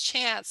last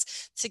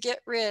chance to get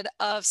rid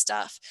of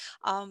stuff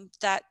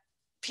that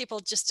people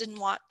just didn't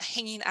want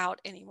hanging out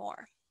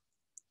anymore.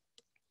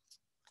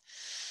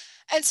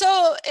 And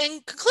so in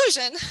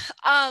conclusion,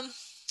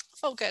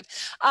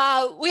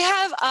 we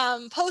have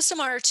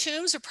post-Amarna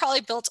tombs are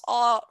probably built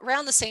all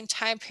around the same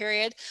time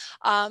period.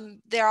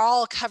 They're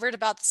all covered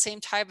about the same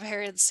time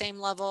period, the same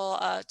level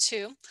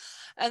too.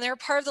 And they're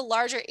part of the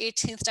larger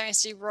 18th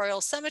dynasty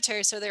royal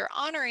cemetery, so they're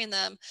honoring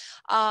them.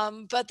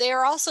 But they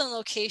are also in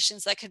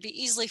locations that could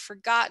be easily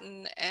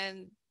forgotten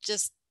and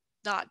just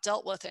not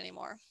dealt with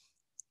anymore.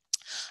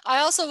 I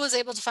also was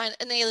able to find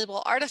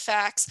inalienable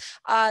artifacts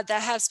that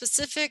have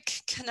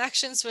specific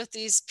connections with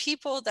these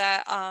people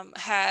that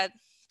had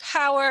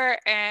power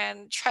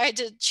and tried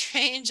to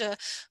change a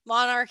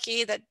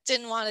monarchy that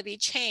didn't want to be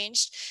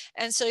changed.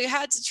 And so you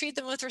had to treat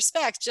them with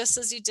respect, just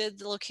as you did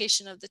the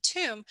location of the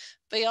tomb,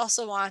 but you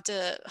also wanted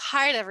to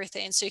hide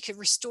everything so you could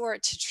restore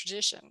it to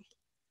tradition.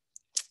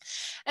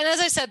 And as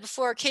I said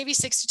before,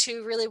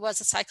 KV-62 really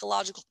was a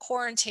psychological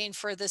quarantine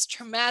for this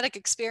traumatic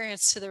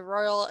experience to the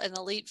royal and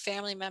elite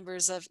family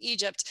members of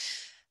Egypt.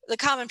 The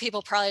common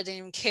people probably didn't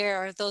even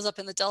care. Those up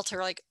in the Delta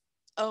were like,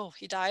 oh,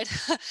 he died.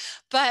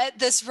 But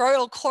this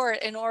royal court,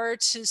 in order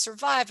to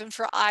survive and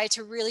for I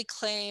to really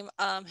claim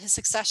his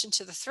succession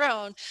to the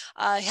throne,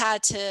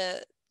 had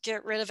to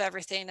get rid of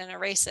everything and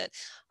erase it.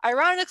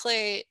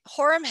 Ironically,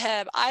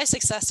 Horemheb, I's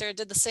successor,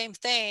 did the same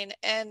thing.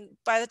 And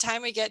by the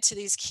time we get to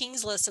these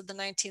kings lists of the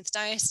 19th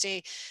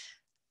dynasty,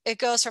 it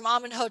goes from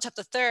Amenhotep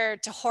III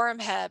to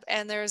Horemheb,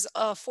 and there's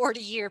a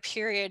 40-year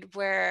period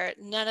where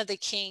none of the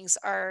kings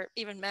are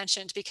even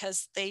mentioned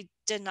because they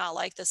did not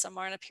like this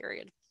Amarna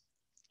period.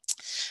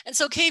 And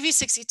so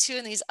KV-62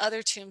 and these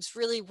other tombs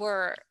really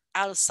were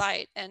out of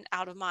sight and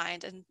out of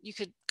mind, and you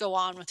could go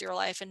on with your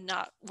life and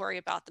not worry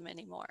about them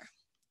anymore.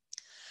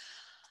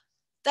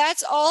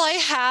 That's all I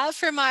have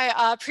for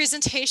my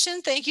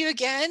presentation. Thank you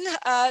again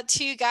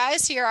to you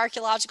guys, to your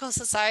Archaeological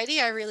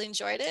Society. I really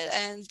enjoyed it,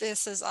 and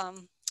this is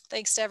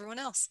thanks to everyone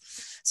else.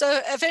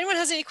 So if anyone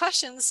has any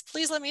questions,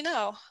 please let me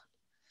know.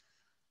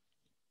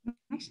 I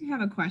actually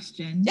have a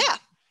question. Yeah.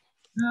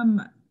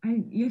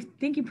 I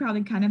think you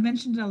probably kind of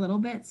mentioned it a little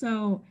bit.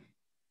 So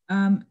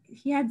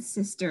he had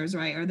sisters,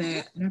 right? Or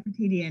the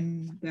Nefertiti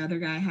and the other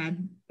guy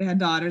had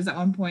daughters at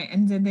one point.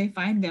 And did they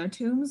find their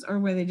tombs, or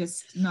were they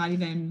just not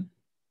even?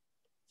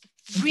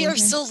 We are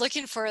still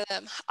looking for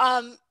them.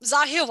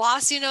 Zahi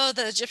Hawass, you know,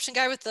 the Egyptian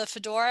guy with the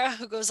fedora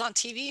who goes on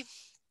TV,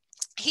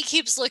 he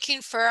keeps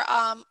looking for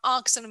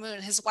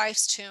Ankh-Senamun, his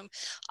wife's tomb,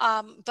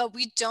 but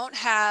we don't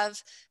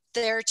have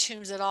their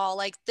tombs at all.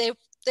 Like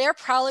they're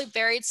probably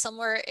buried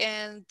somewhere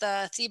in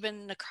the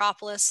Theban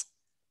necropolis,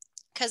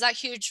 because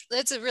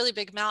it's a really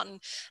big mountain,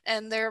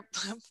 and there's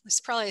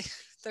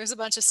a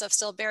bunch of stuff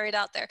still buried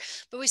out there,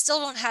 but we still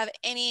don't have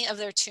any of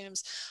their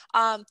tombs.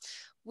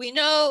 We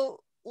know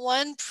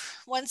one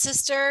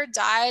sister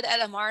died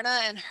at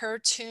Amarna, and her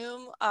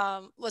tomb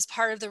was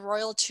part of the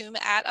royal tomb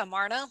at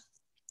Amarna.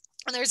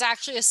 And there's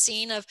actually a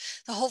scene of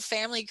the whole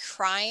family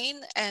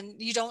crying, and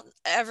you don't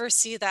ever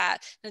see that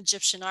in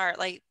Egyptian art.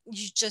 Like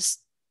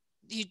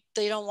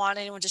they don't want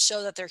anyone to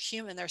show that they're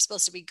human. They're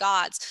supposed to be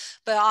gods.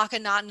 But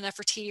Akhenaten and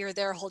Nefertiti are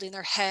there holding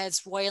their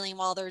heads, wailing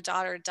while their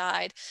daughter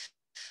died.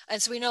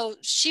 And so we know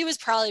she was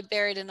probably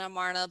buried in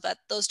Amarna, but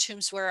those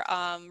tombs were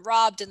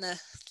robbed in the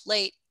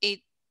late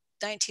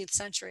 19th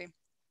century.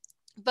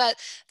 But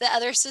the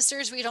other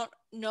sisters, we don't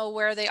know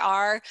where they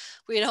are.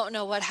 We don't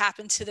know what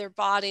happened to their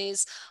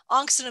bodies.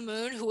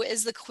 Ankh-Senamun, who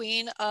is the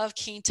queen of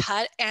King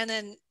Tut and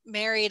then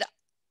married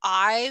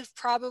I,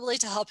 probably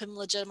to help him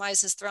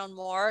legitimize his throne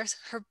more,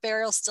 her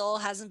burial still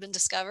hasn't been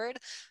discovered.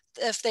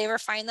 If they ever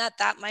find that,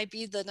 that might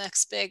be the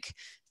next big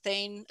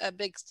thing, a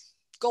big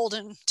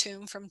golden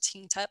tomb from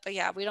King Tut. But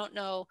yeah, we don't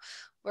know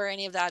where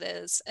any of that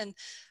is. And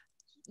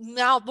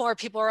now more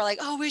people are like,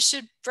 oh, we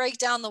should break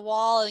down the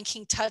wall in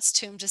King Tut's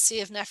tomb to see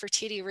if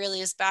Nefertiti really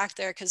is back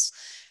there, because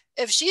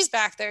if she's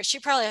back there, she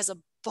probably has a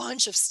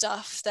bunch of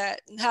stuff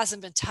that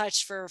hasn't been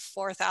touched for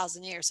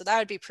 4,000 years. So that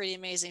would be pretty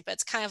amazing. But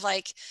it's kind of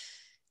like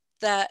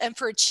the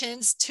Emperor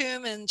Qin's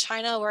tomb in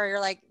China, where you're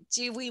like,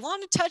 do we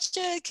want to touch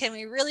it? Can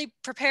we really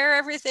prepare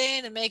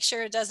everything and make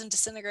sure it doesn't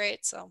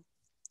disintegrate? So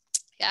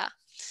yeah,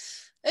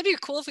 it'd be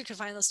cool if we could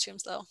find those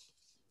tombs though.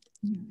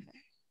 Mm-hmm.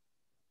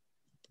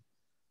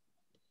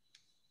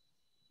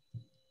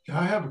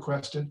 I have a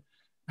question.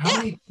 How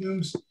many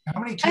tombs?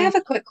 I have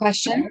a quick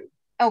question.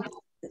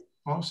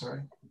 Oh,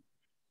 sorry.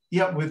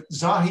 Yeah, with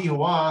Zahi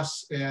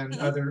Hawass and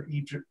other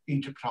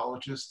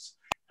Egyptologists,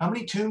 how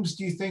many tombs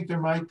do you think there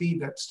might be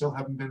that still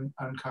haven't been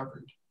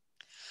uncovered?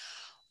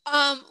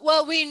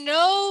 Well, we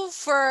know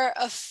for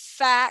a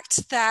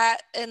fact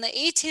that in the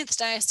 18th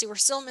dynasty, we're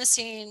still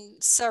missing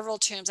several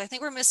tombs. I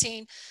think we're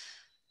missing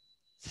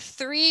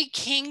 3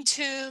 king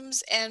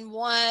tombs and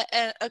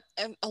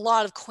a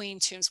lot of queen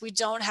tombs. We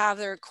don't have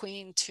their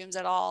queen tombs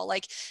at all.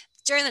 Like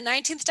during the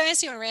 19th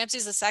dynasty, when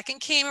Ramses II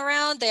came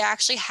around, they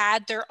actually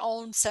had their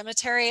own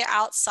cemetery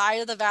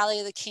outside of the Valley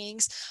of the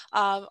Kings,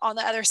 on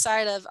the other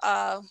side of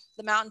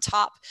the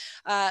mountaintop,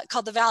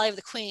 called the Valley of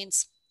the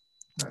Queens.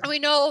 And we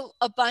know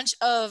a bunch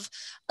of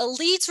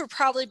elites were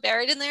probably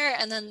buried in there,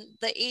 and then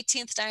the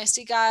 18th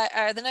dynasty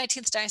the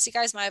 19th dynasty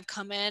guys might have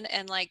come in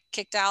and like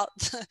kicked out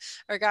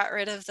or got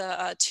rid of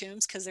the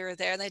tombs because they were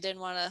there and they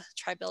didn't want to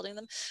try building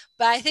them.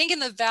 But I think in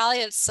the valley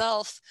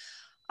itself,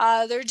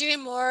 they're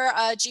doing more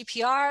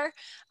GPR.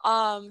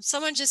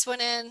 Someone just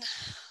went in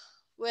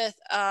with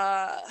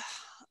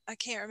I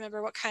can't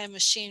remember what kind of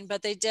machine,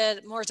 but they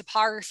did more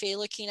topography,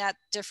 looking at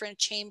different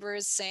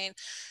chambers, saying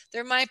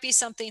there might be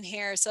something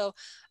here. So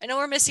I know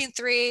we're missing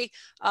 3,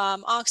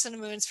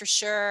 Ankh-Senamun's for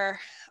sure.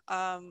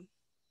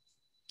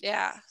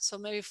 Yeah, so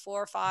maybe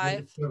 4 or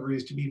 5.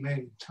 Discoveries to be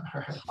made.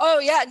 All right. Oh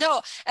yeah,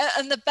 no,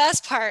 and the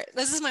best part,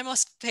 this is my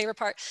most favorite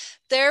part.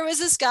 There was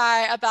this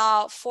guy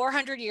about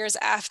 400 years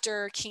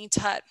after King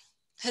Tut.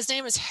 His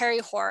name was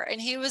Herihor,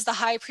 and he was the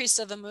high priest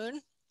of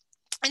Amun.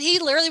 And he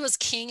literally was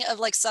king of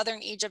like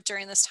southern Egypt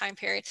during this time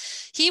period.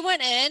 He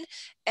went in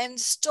and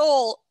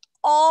stole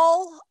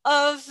all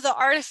of the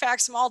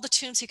artifacts from all the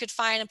tombs he could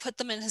find and put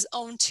them in his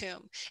own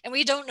tomb. And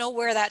we don't know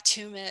where that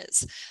tomb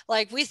is.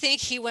 Like, we think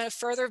he went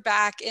further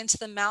back into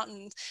the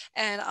mountain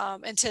and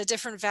into a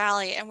different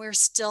valley, and we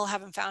still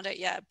haven't found it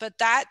yet. But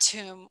that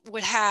tomb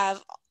would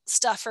have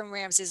stuff from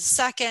Ramses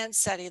II,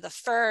 Seti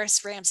I,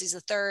 Ramses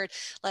III,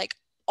 like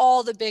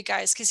all the big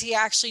guys, because he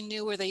actually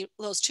knew where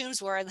those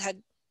tombs were and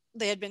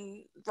they had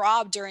been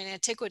robbed during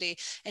antiquity,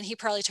 and he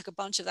probably took a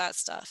bunch of that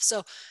stuff.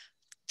 So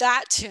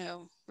that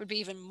tomb would be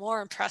even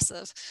more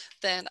impressive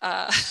than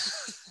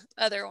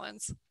other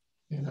ones.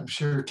 And I'm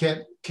sure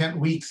Kent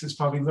Weeks is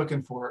probably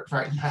looking for it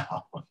right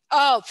now.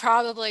 Oh,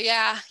 probably,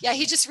 yeah. Yeah,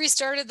 he just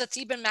restarted the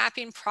Theban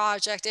mapping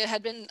project. It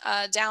had been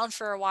down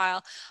for a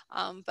while,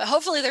 but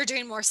hopefully they're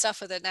doing more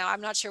stuff with it now.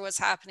 I'm not sure what's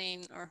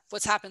happening or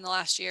what's happened the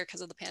last year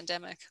because of the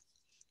pandemic.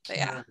 But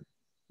yeah. Right.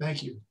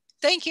 Thank you.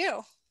 Thank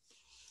you.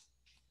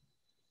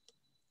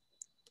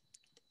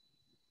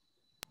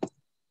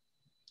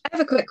 I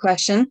have a quick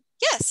question.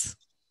 Yes.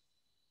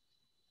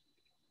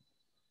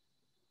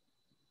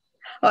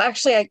 Well,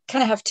 actually, I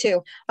kind of have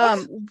two.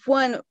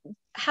 One,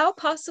 how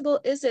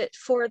possible is it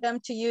for them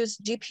to use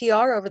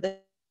GPR over the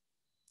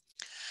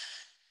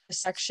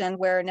section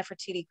where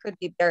Nefertiti could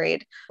be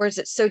buried? Or is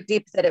it so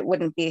deep that it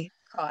wouldn't be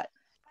caught?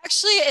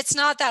 Actually, it's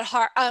not that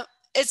hard.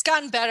 It's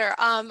gotten better.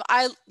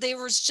 There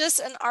was just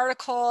an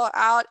article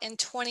out in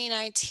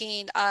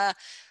 2019.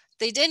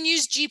 They didn't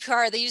use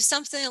GPR. They used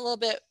something a little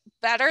bit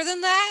better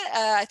than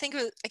that. I think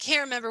I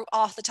can't remember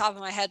off the top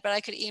of my head, but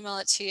I could email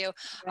it to you.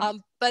 Okay.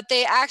 But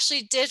they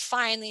actually did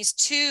find these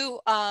two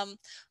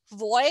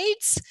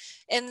voids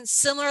in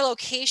similar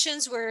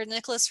locations where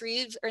Nick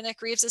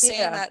Reeves is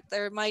saying that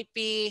there might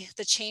be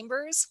the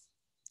chambers.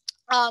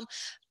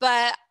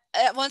 But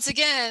once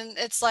again,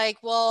 it's like,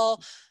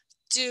 well,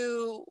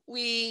 do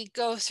we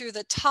go through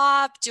the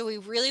top? Do we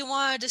really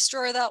want to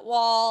destroy that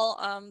wall?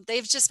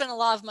 They've just spent a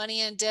lot of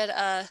money and did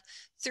a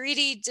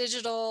 3D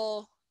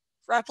digital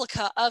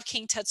replica of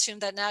King Tut's tomb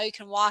that now you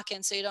can walk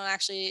in, so you don't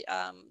actually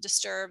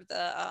disturb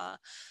the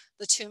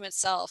tomb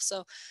itself.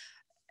 So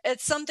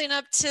it's something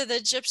up to the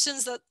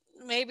Egyptians that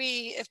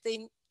maybe if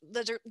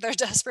they're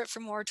desperate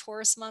for more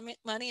tourist money,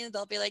 and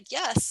they'll be like,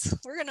 yes,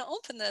 we're going to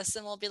open this,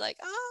 and we'll be like,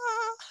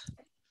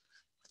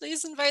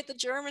 please invite the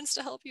Germans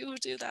to help you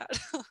do that.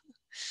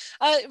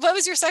 What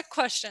was your second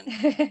question?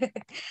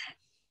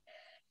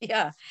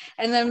 Yeah,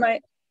 and then my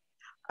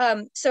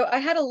so I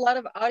had a lot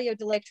of audio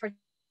delay towards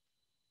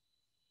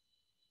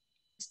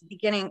the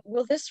beginning.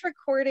 Will this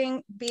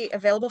recording be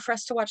available for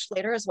us to watch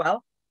later as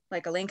well,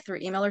 like a link through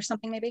email or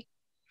something maybe?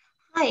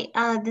 Hi,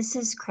 this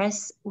is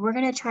Chris. We're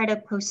going to try to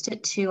post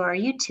it to our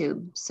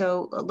YouTube,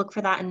 so look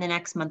for that in the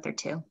next month or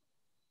two.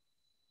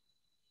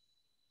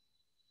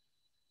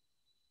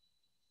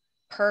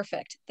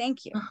 Perfect.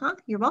 Thank you.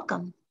 You're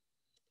welcome.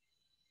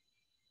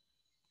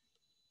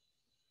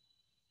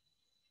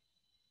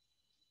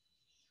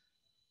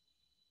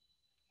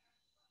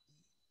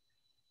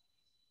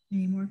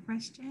 Any more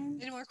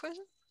questions? Any more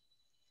questions?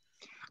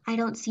 I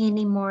don't see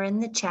any more in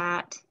the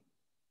chat.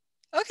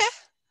 Okay.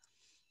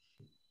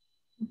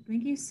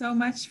 Thank you so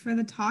much for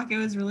the talk. It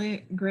was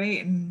really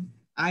great, and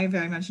I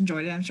very much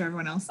enjoyed it. I'm sure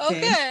everyone else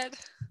did. Good.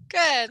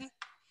 Good.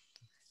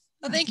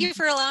 Well, thank you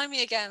for allowing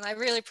me again. I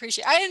really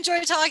appreciate it. I enjoy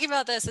talking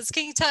about this. It's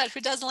King Tut. Who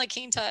doesn't like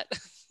King Tut?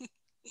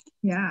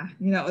 Yeah,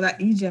 that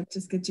Egypt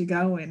just gets you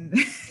going.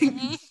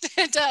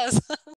 It does.